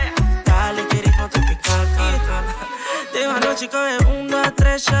 Dale que ritmo tropical. Deva noche come 1, 2,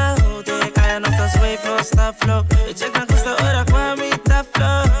 3 show. Te cae no sta sway flow, sta flow. E c'è con questa ora qua mi sta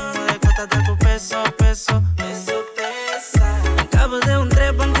flow. De cuenta del peso, peso, peso, pesa. Acabo de un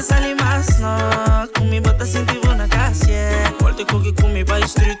trap aunque salí más, no. Con mi bota sentí una casia. Vuelto cookie con mi bike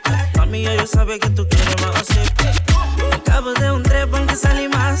street. Mami ya yo sabía que tú quieres más así. Acabo de un trap aunque salí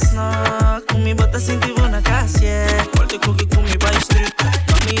más, no. Con mi bota sentí una casia. Vuelto cookie con mi bike street.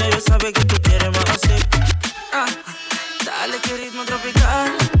 Mami ya yo sabía que tú quieres más así. Dale que ritmo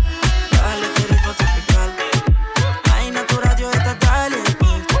tropical. Dale que ritmo tropical. Ay, no, tu radio está dale.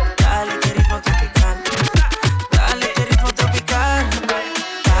 Dale que ritmo tropical. Dale que ritmo tropical.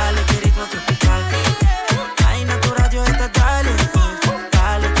 Dale que ritmo tropical. Ay, no, tu radio está dale.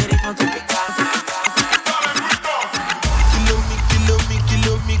 Dale que ritmo tropical.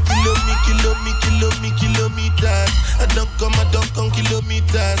 Kilometers. I don't come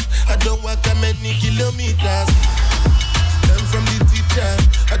kilometers. I don't walk a many kilometers. I'm from the teacher.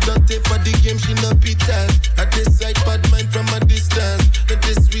 I don't take for the game, she no pitas. I decide bad mind from a distance. Not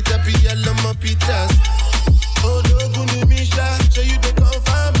this sweet happy, I love my pitas. Oh, no, Guni Misha. Show you the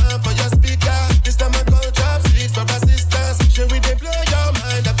confirm for your speaker. This time I call trap street for assistance. Show we they blow your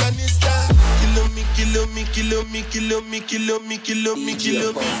mind, Afghanistan.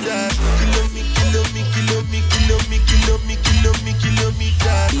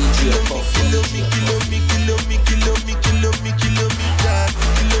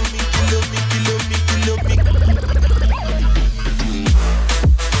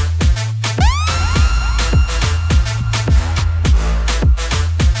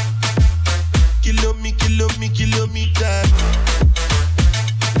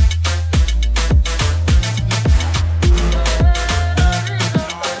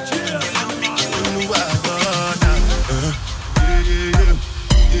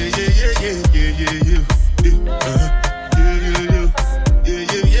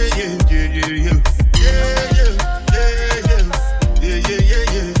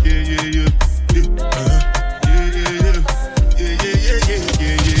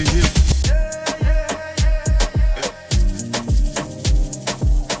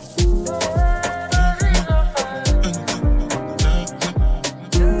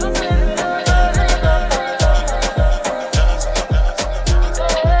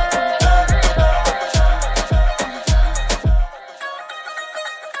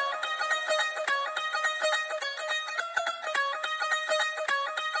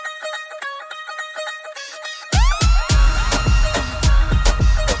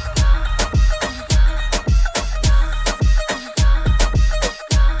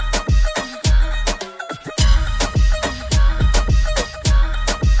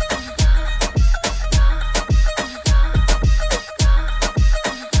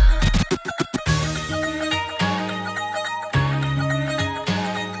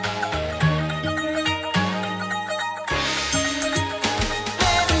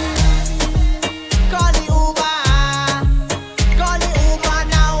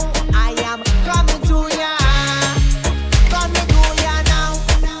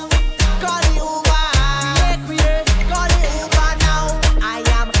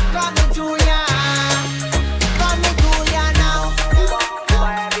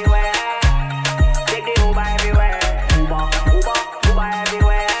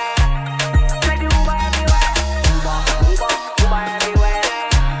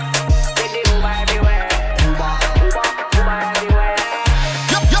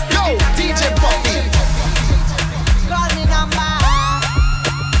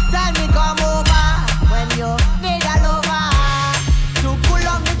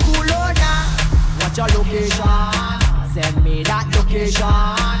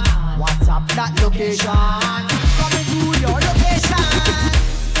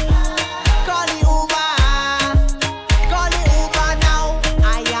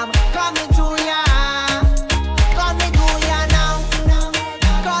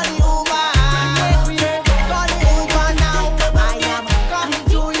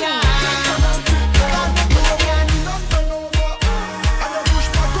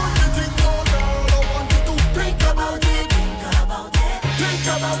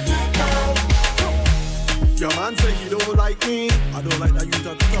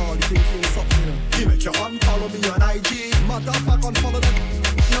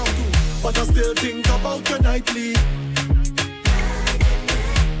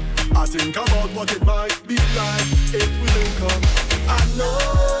 I know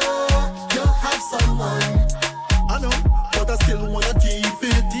you have someone. I know, but I still wanna keep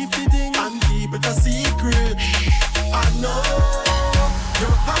it and keep it a secret. I know you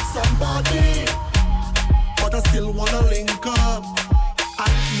have somebody, but I still wanna link up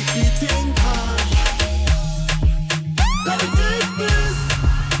and keep it in touch. Let me take this.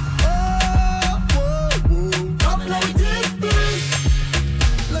 Come let me take this.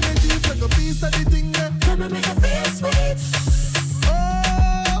 Let me just like a piece of the thing that let me make you feel sweet.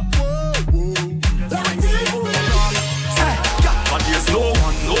 Let me take this. But there's no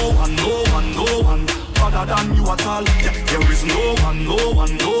one other than you at all. There is no one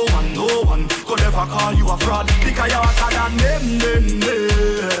could ever call you a fraud, because you're hotter than them.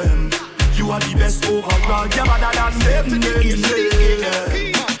 You are the best overall. You're better than them. You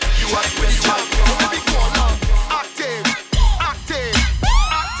are the best overall.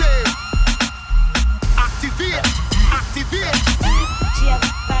 Activate.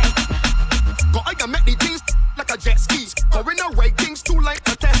 Go I can make the things like a jet skis. Going away things too late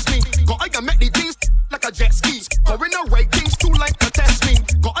to test me. Go I can make the things like a jet skis. Going away things too late to test me.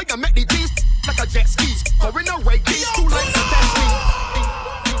 Go I can make the things like a jet skis. Going away things too late to test me.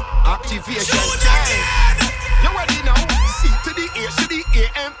 Activation. You already know. C to the A to the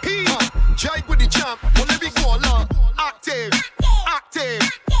AMP. Jake with the champ. Well, let me go along. Activate.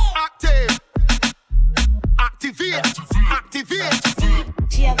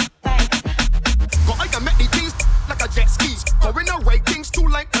 Go I can make the things like a jet skis. Going away things too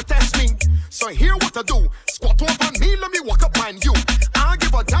late to test me. So here what to do. Squat over me, let me walk up on you. I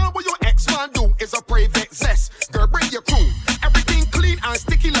give a damn what your ex-man do. Is a private zest. Girl, bring your crew. Everything clean and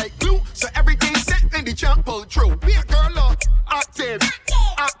sticky like glue. So everything set and the champ pull through. Be a girl up. Active.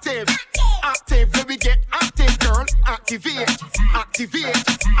 Let me get active, girl. Activate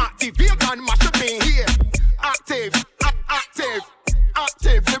and mash up in here. Active.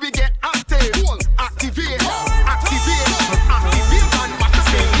 Let me get active. Activate and mash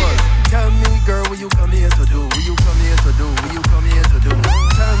up in here. Tell me, girl, what you come here to do? What you come here to do? What you come here to do?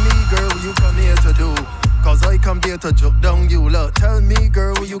 Tell me, girl, what you come here to do? Cause I come here to joke down you, look. Tell me,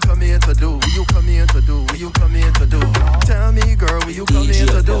 girl, what you come here to do? What you come here to do? What you come here to do? Tell me, girl, what you come here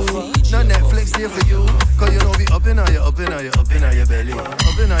to do? No Netflix there for you. Cause you know we up in your belly. Up in your belly.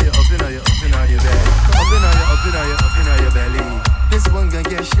 Up in your belly. This one gon'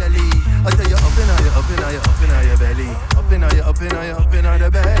 get shelly. I tell you up in your belly. Up in your belly. Up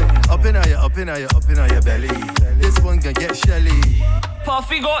in your belly. This one gon' get shelly.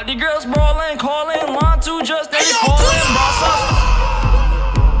 Puffy got the girls brawling, calling, line two just nearly falling,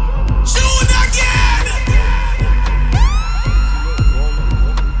 Shoot again!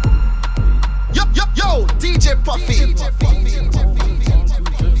 Yo, DJ Puffy.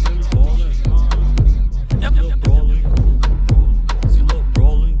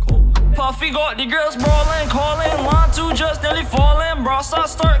 Puffy got the girls brawling, calling, line two just nearly falling. Bra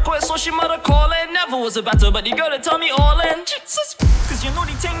start quick, so she mother calling. Never was a battle, but the girl that tell me all in. Jesus, cause you know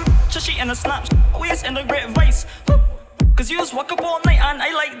the thing, she and a snap, always in the great vice. Cause you just walk up all night and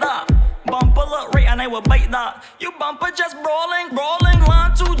I like that. Bumper look right and I will bite that. You bumper just brawling,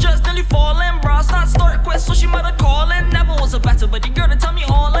 line two just nearly falling. Bra start quick, so she mother calling. Never was a battle, but the girl that tell me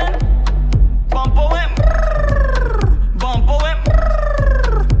all in. Bumper went,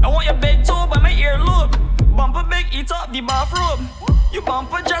 I want your big toe by my earlobe. Bumper big, eat up the bathroom. You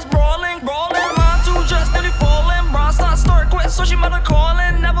bumper just brawling, man two just nearly falling. Bra start quick, so she mother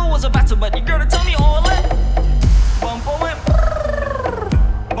calling. Never was a battle, but the girl to tell me all in. Bumper went,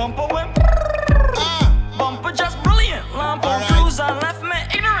 bumper just brilliant. Lamp on cruise and left me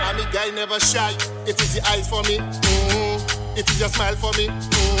ignorant. And the guy never shy. It is the eyes for me. It is your smile for me.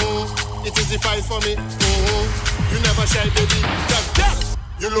 It is the fight for me. You never shy, baby. Just tell.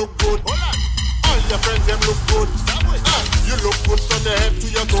 You look good. All your friends, them look good. You look good from the head to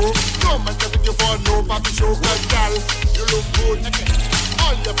your toe. No man can take you for no papi show. Cause girl, you look good.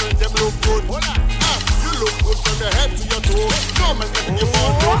 All your friends, them look good. You look good from the head to your toe. No man can take you for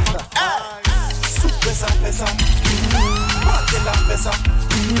no. Pesa, mate la pesa.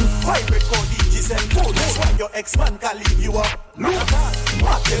 Vibrate con DJs and phone. That's why your ex-man can leave you up.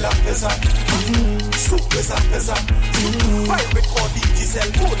 Mate la pesa. Pesa. Vibrate con DJs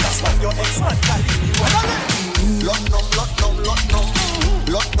and phone. That's why your ex-man can leave you up. Lock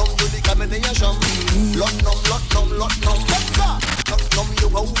nom, do the combination. Lock nom, you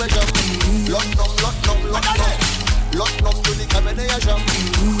go over jam. Lock nom, do the combination.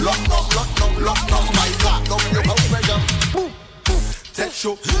 Lock nom, my lock nom, you go over jam. Tête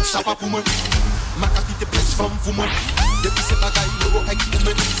chaud, ça va pour moi. Ma qualité plus femme pour moi. Depuis c'est bagaille, le rock avec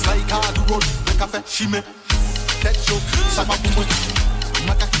vous. Slide hard road, le café chimé. tête chaud. Ça va pour moi.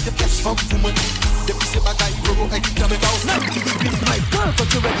 Ma carte de pièce femme pour moi. Depuis ces bagailles, gros, avec ta méga. My girl,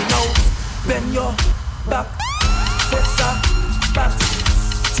 but you ready now. Bend your back. Fessa, back.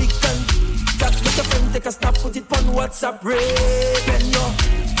 Chicken, that make a friend take a snap, put it on WhatsApp. Bend your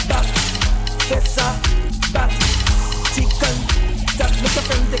back. Fessa, back. Chicken, that make a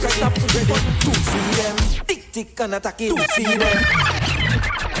friend take a snap, put it on. To see them, tick tick and attack it. To see them.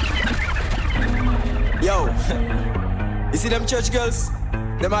 Yo, you see them church girls?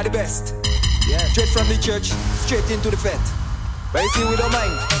 Them are the best. Yeah. Straight from the church, straight into the fete. But you see, we don't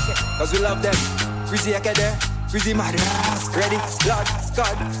mind, cause we love them. Frizzy Akade, Frizzy Madras. Ready, Lord,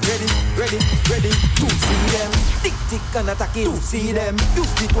 God, ready. To see them, tick tick and attack it. To see them,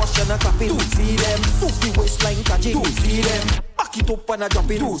 use the wash and a clap it. To see them, move the waistline catch it. To see them, back it up and a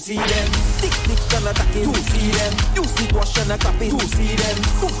drop it. To see them, tick tick and attack it. To see them, use the wash and a clap it. To see them,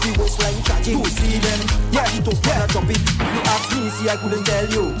 move the waistline catch it. To see them, back it up and a drop it. If you ask me, see I couldn't tell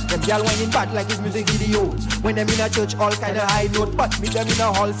you. Them y'all whining bad like his music video. When them in a church, all kind of high note. But meet them in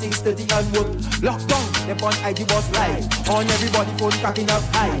a hall 6:30 and work. Lockdown, them on IG boss live. On everybody phone cracking up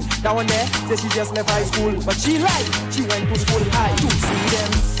high. That one there, say she just left high school. But she lied, she went to school high. To see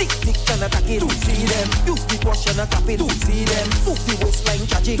them, tick tick and attack it. To see them, use the wash and a clap it. To see them, move the waistline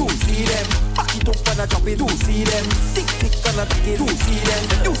charge it. To see them, back it up and a drop it. To see them, tick tick and attack it. To see them,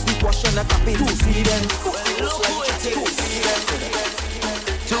 use the wash and a clap it. To see them, move the waistline charge it. To see them.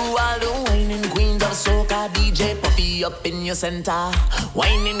 To all the whining queens of Soca, DJ Puffy up in your center.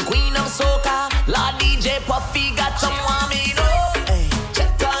 Whining queen of Soca, La DJ Puffy got some warming up. Hey,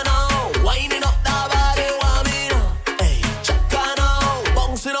 check on out, whining up that body, warming up. Hey, check on out,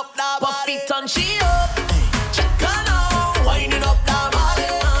 bouncing up that Puffy, turn she up. Hey, check on out, whining up that body,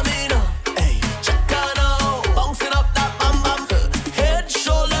 warming up. Hey, check on out, bouncing up that bam bam. Head,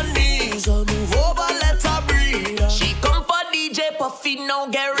 shoulder, knees, move over, let her breathe. She come for DJ Puffy, now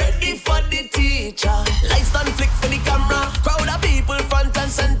get ready for the teacher. Lights done flick for the camera, crowd of people front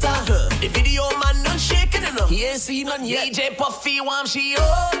and center. The video man done shaking enough, he ain't seen none yet. DJ Puffy warm she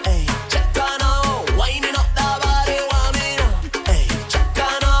up. Hey, check on out, winding up that body, warming up. Hey, check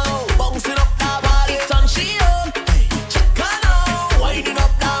on out, bouncing up that body, turn she up. Hey, check on out, winding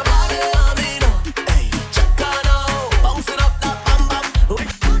up that body, warming up. Hey, check on out, bouncing up that bam bam.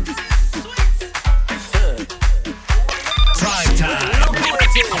 Prime time.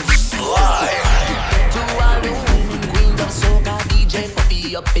 Live. To all the whining queen of Soca, DJ Puffy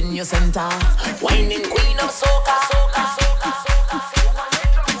up in your center. Whining queen of Soca, Soca, Soca, Soca.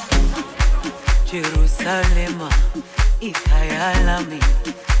 Jerusalema, ikayalami,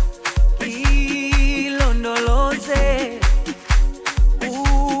 ilondoloze,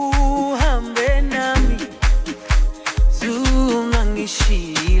 uhambe nami,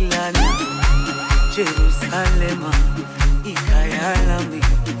 zungangishilana. Jerusalema, ikayalami,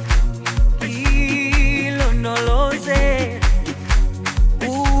 ilondoloze,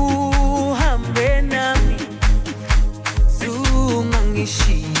 uhambe nami,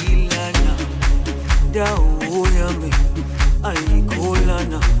 zungangishilana. Dawo yami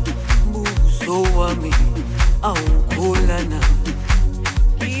ayikholana, buso wami awukholana.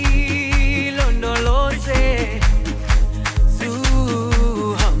 Ilondoloze,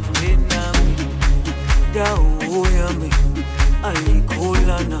 zuhambe nami. Dawo yami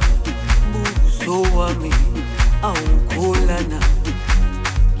ayikholana, buso wami awukholana.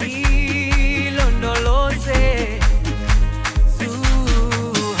 Ilondoloze,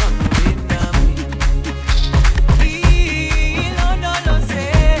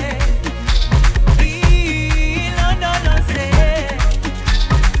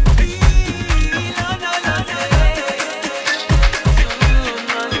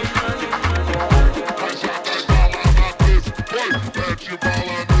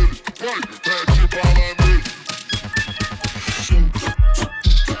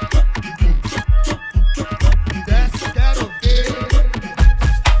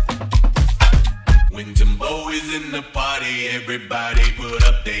 everybody put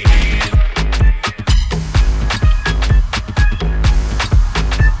up their hands.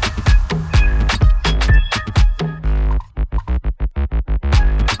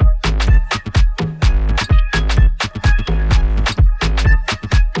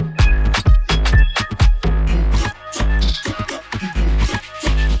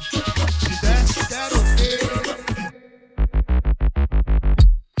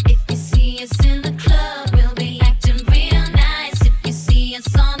 If you see us in the club, we'll be acting real nice. If you see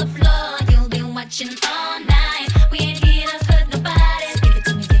us on the floor,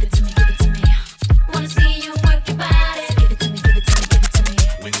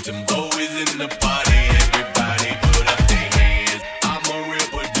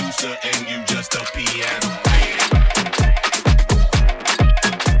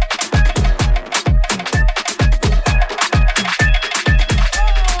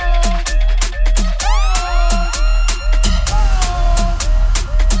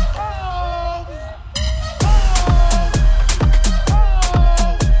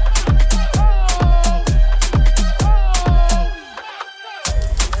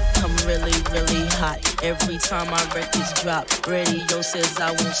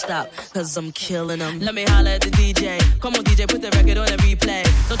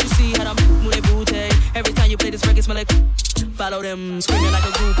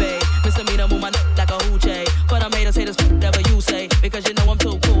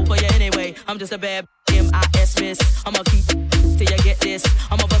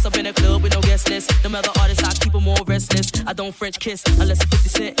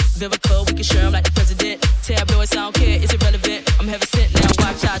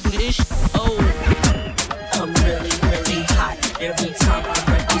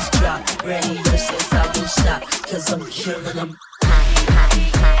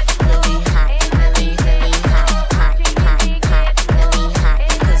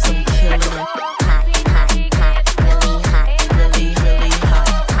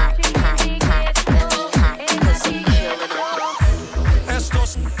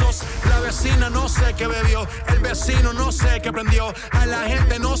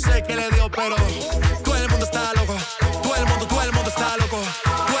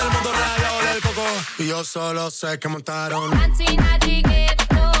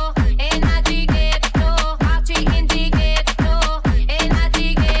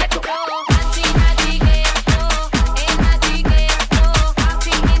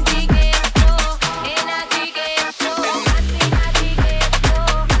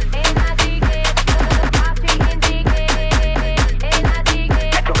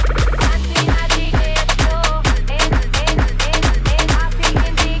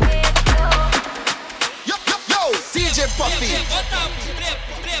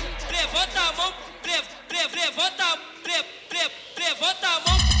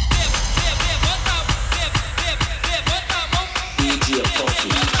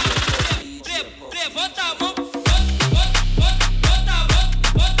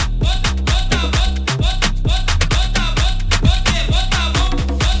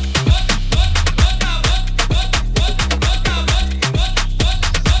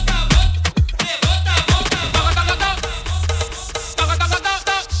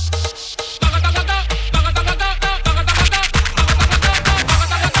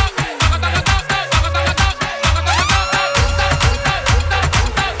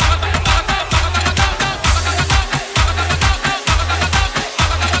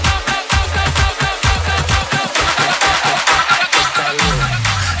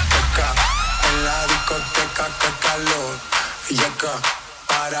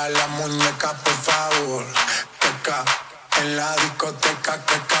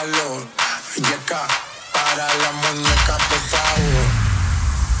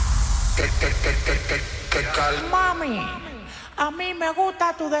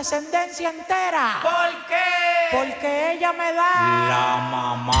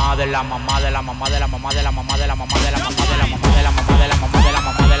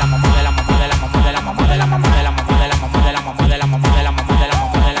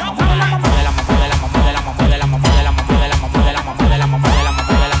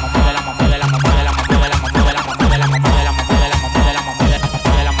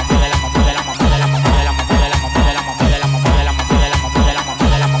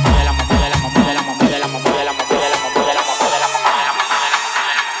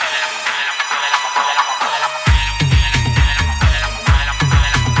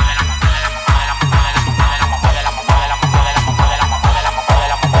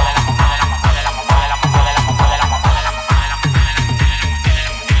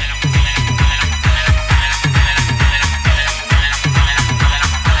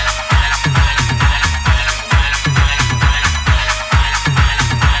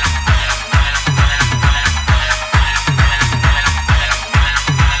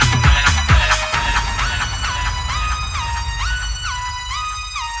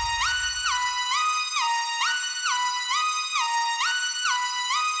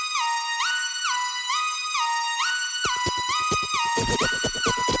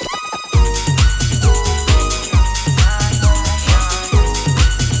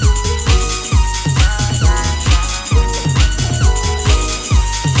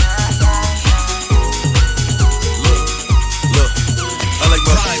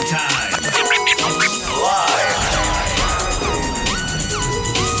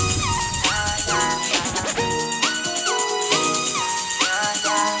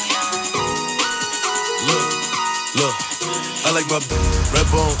 I like my red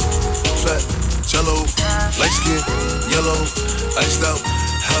bone, fat, jello, light skin, yellow, iced out,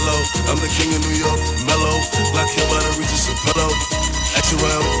 hello. I'm the king of New York, mellow, black hair by the Regis Apollo. Act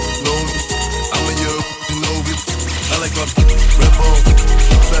around, know me, I'm a Europe, you know me. I like my red bone,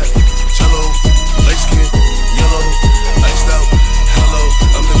 fat, jello, light skin,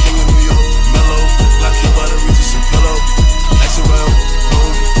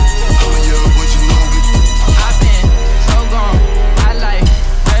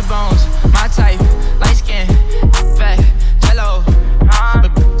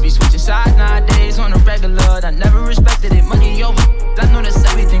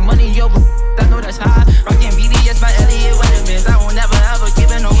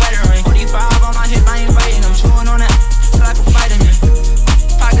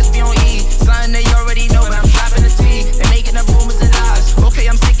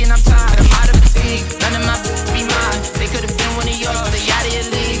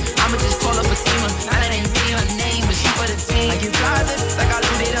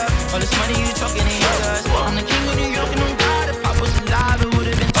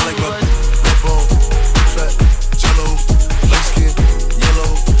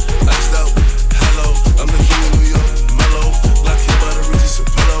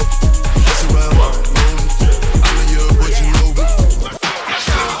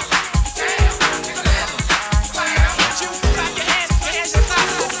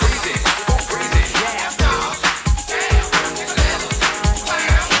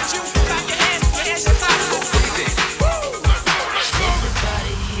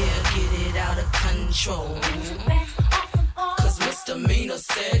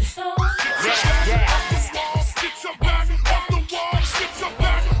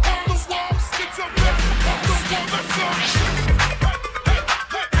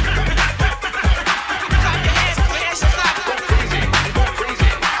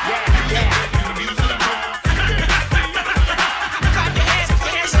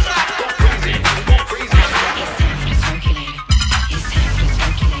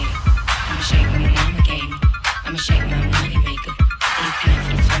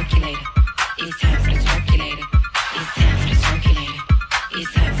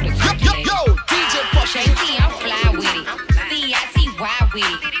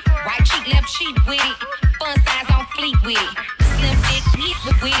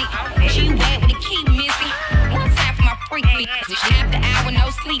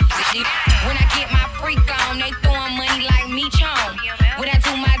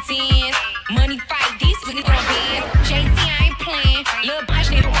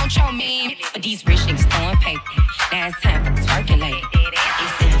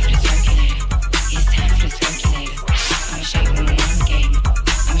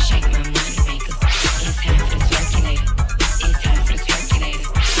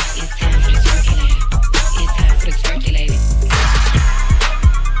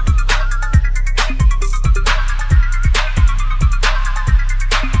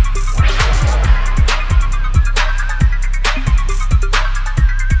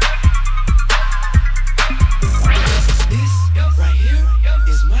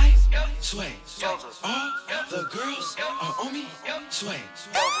 sway. All the girls are on me, sway.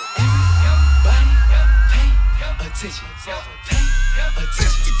 Everybody pay attention. Pay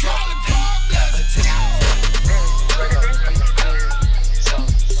attention.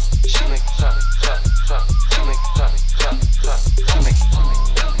 She make it clap, clap, clap. She make it clap, clap, clap. She make it clap, clap, clap. She make it clap, clap, clap.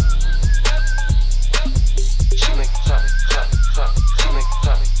 She make it clap, clap, clap. She make it clap, clap, clap. She make it clap, clap, clap. She make it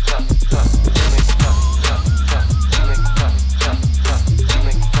clap, clap, clap.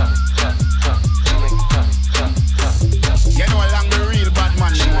 You know along the real bad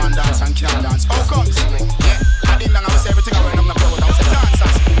man, you want dance and can't dance. How comes? Yeah, I didn't know I was everything I wear, I'm not plug out. I was a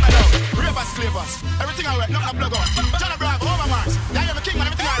dancers. I know, ravers, clavers. Everything I wear, not plug out. John Bravo, over Mars. Yeah, you're the king man,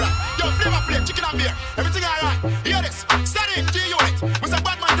 everything alright. Yo, flavor flame, chicken and beer. Everything alright. Hear this. Steady, G-Unit. What's a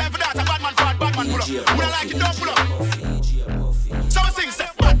bad man time for dance? A bad man forward, bad man pull up. When I like it, don't pull up. So we sing, say,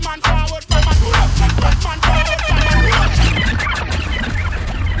 bad man forward, bad man pull up. Bad man forward, bad man pull up.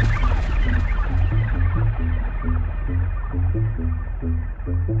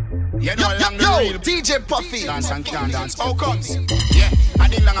 You know, yo, DJ Puffy. Dance and can't dance. How comes? Yeah, I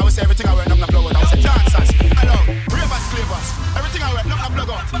didn't know I was everything I wear, not plug out. I was a dancers. Hello, ravers, flavors. Everything I wear, not plug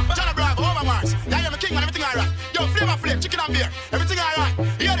out. John Bravo, over Mars. Yeah, you're the king man, everything alright. Yo, flavor flame, chicken and beer. Everything alright.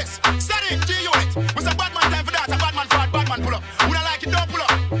 Hear this. Steady, G-Unit. What's a bad man time for dance? A bad man forward, bad man pull up. When I like it, don't pull up.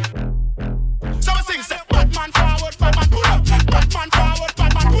 So we sing, say, bad man forward, bad man pull up. Bad man forward,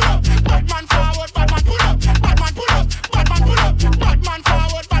 bad man pull up. Bad man forward, bad man pull up. Bad man pull up, bad man pull up. Bad man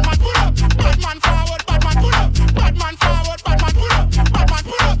forward, bad man pull up. Bad man forward, bad man pull up. Bad man forward, bad man pull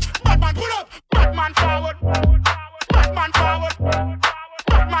up. Bad man pull up, bad man pull up. Bad man forward, bad man forward.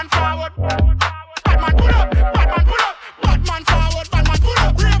 Bad man forward, bad man pull up. Bad man pull up. Bad man forward, bad man pull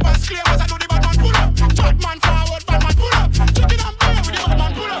up. Ravers, clavers, I do the bad man pull up. Bad man forward, bad man pull up. Chicken and beer with the bad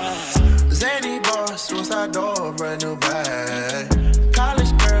man pull up. Zany boss, suicide door, brand new bag.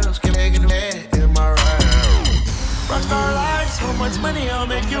 College girls get making head in my ride. Rockstar life, so much money, I'll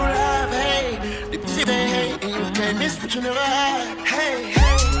make you laugh. Hey, the pussy they hate, and you can't miss what you never had. Hey,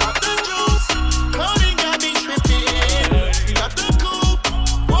 hey, off the juice, clothing got me tripping. Got the coupe,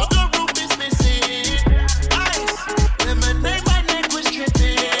 walk the roof is missing. Ice, lemonade, my neck was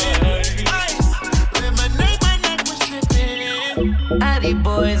tripping. Ice, lemonade, my neck was tripping. Addy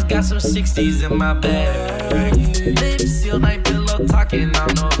boys got some 60s in my bag. Lips sealed like pillow talking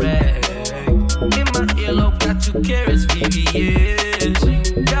on no rag. In my earlobe got 2 carats, VVS.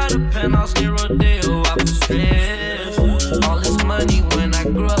 Got a penthouse near Rodeo, I was stressed. All this money when I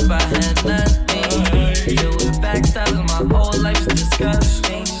grew up, I had nothing. Filled with backstabbing, my whole life's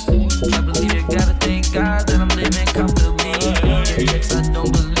disgusting. Can't believe it, gotta thank God that I'm living comfortably. Chicks I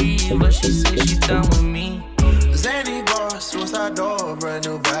don't believe, but she say she done with me. Zany boss, suicide door, brand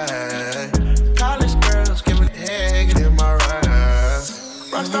new bag. College girls give me head, get in my ride.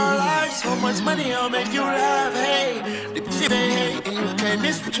 Rockstar life, so much money, I'll make you laugh. Hey, the pussy they hate, and you can't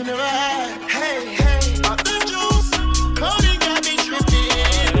miss what you never had. Hey, hey, off the juice, clothing got me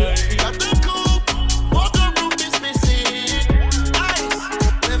tripping. Got the coupe, walk the roof is missing. Ice,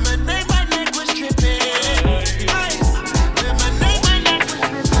 lemonade, my neck was tripping. Ice, lemonade, my neck was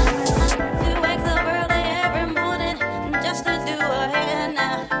tripping. She wakes up early every morning just to do her hair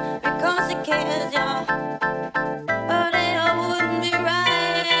now because she cares, y'all. Her day wouldn't be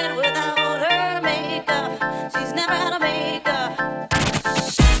right without her makeup. She's never had a makeup.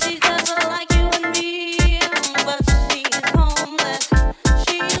 She's just like you and me.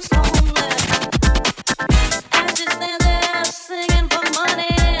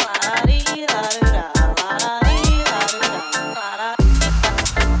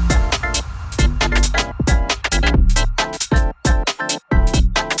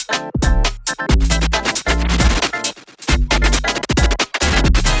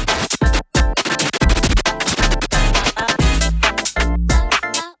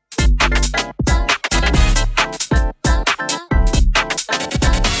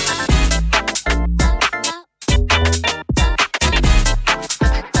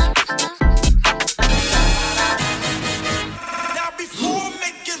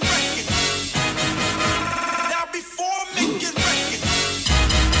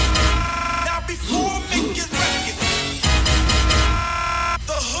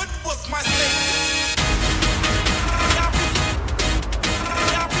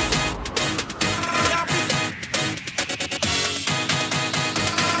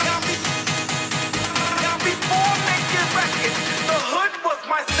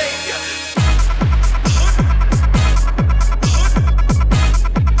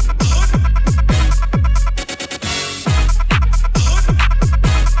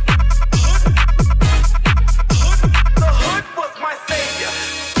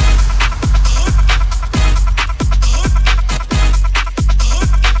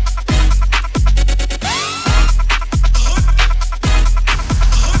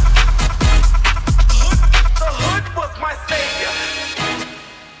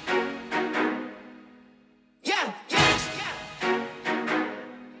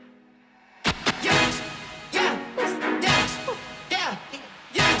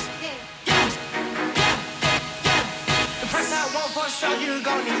 nigga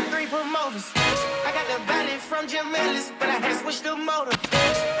gon' need 3 promoters. I got the body from Jim Ellis, but I had switched the motor.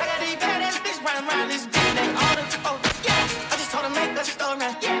 I got these badass bitch riding around this bitch, they all the yeah. I just told her make a story,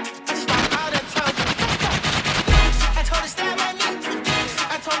 yeah. I just bought all the Trojan. I told her stab my knee.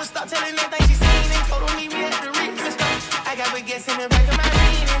 I told her stop telling everything she seen and told her meet me at the Remixes. I got baguettes in the back of my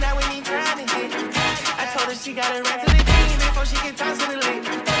ring and I went in trying to hit. I told her she got it right to the team before she can talk to the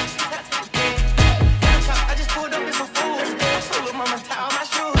lady. I just pulled up in some food. I told her mama tie all my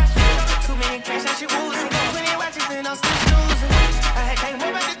shoes. Too many cash out she woos. 20 watches and I'm still snoozing. I had came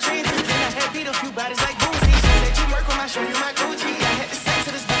up out the trees and I had beat a few bodies like Boosie. She said you work on my show, you my Gucci. I had to say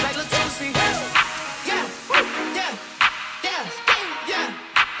to this bitch like Latusi. Yeah, yeah, yeah, yeah, yeah,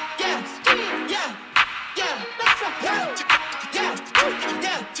 yeah, yeah, let's go. Yeah, yeah,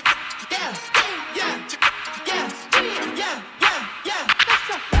 yeah, yeah, yeah, yeah, yeah, yeah, let's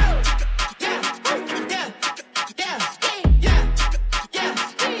go.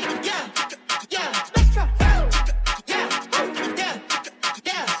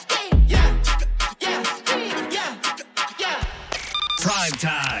 Prime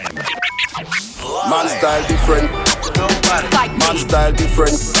time. Man style different. Man style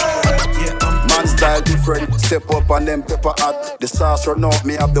different. Man style different. Step up on them pepper hot. The sauce run out,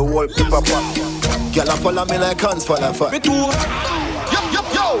 me have the whole pepper pot. Girl I follow me like hands for the fat.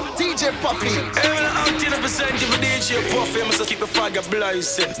 Yo, DJ Puffy. I'm 10% of a DJ Puffy. I must keep the fire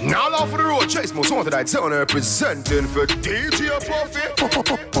blazing. Now off the road, Chase most wanted I tell representing for DJ Puffy.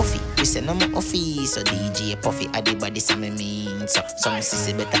 Puffy, listen I'm a Puffy. So DJ Puffy, I the body some mean. So some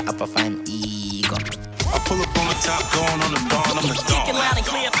sissy better up of I'm ego. I pull up on the top, going on the dawn. I'm the dawn. Kicking loud and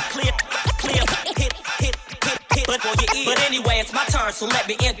clear. Hit. But anyway, it's my turn, so let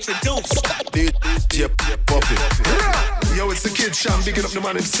me introduce DJ Puffy. Yo, it's the kid Sham, bigging up the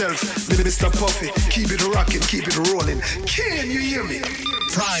man himself. Mr. Puffy, keep it rocking, keep it rolling. Can you hear me?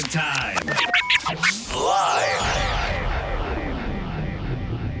 Prime time.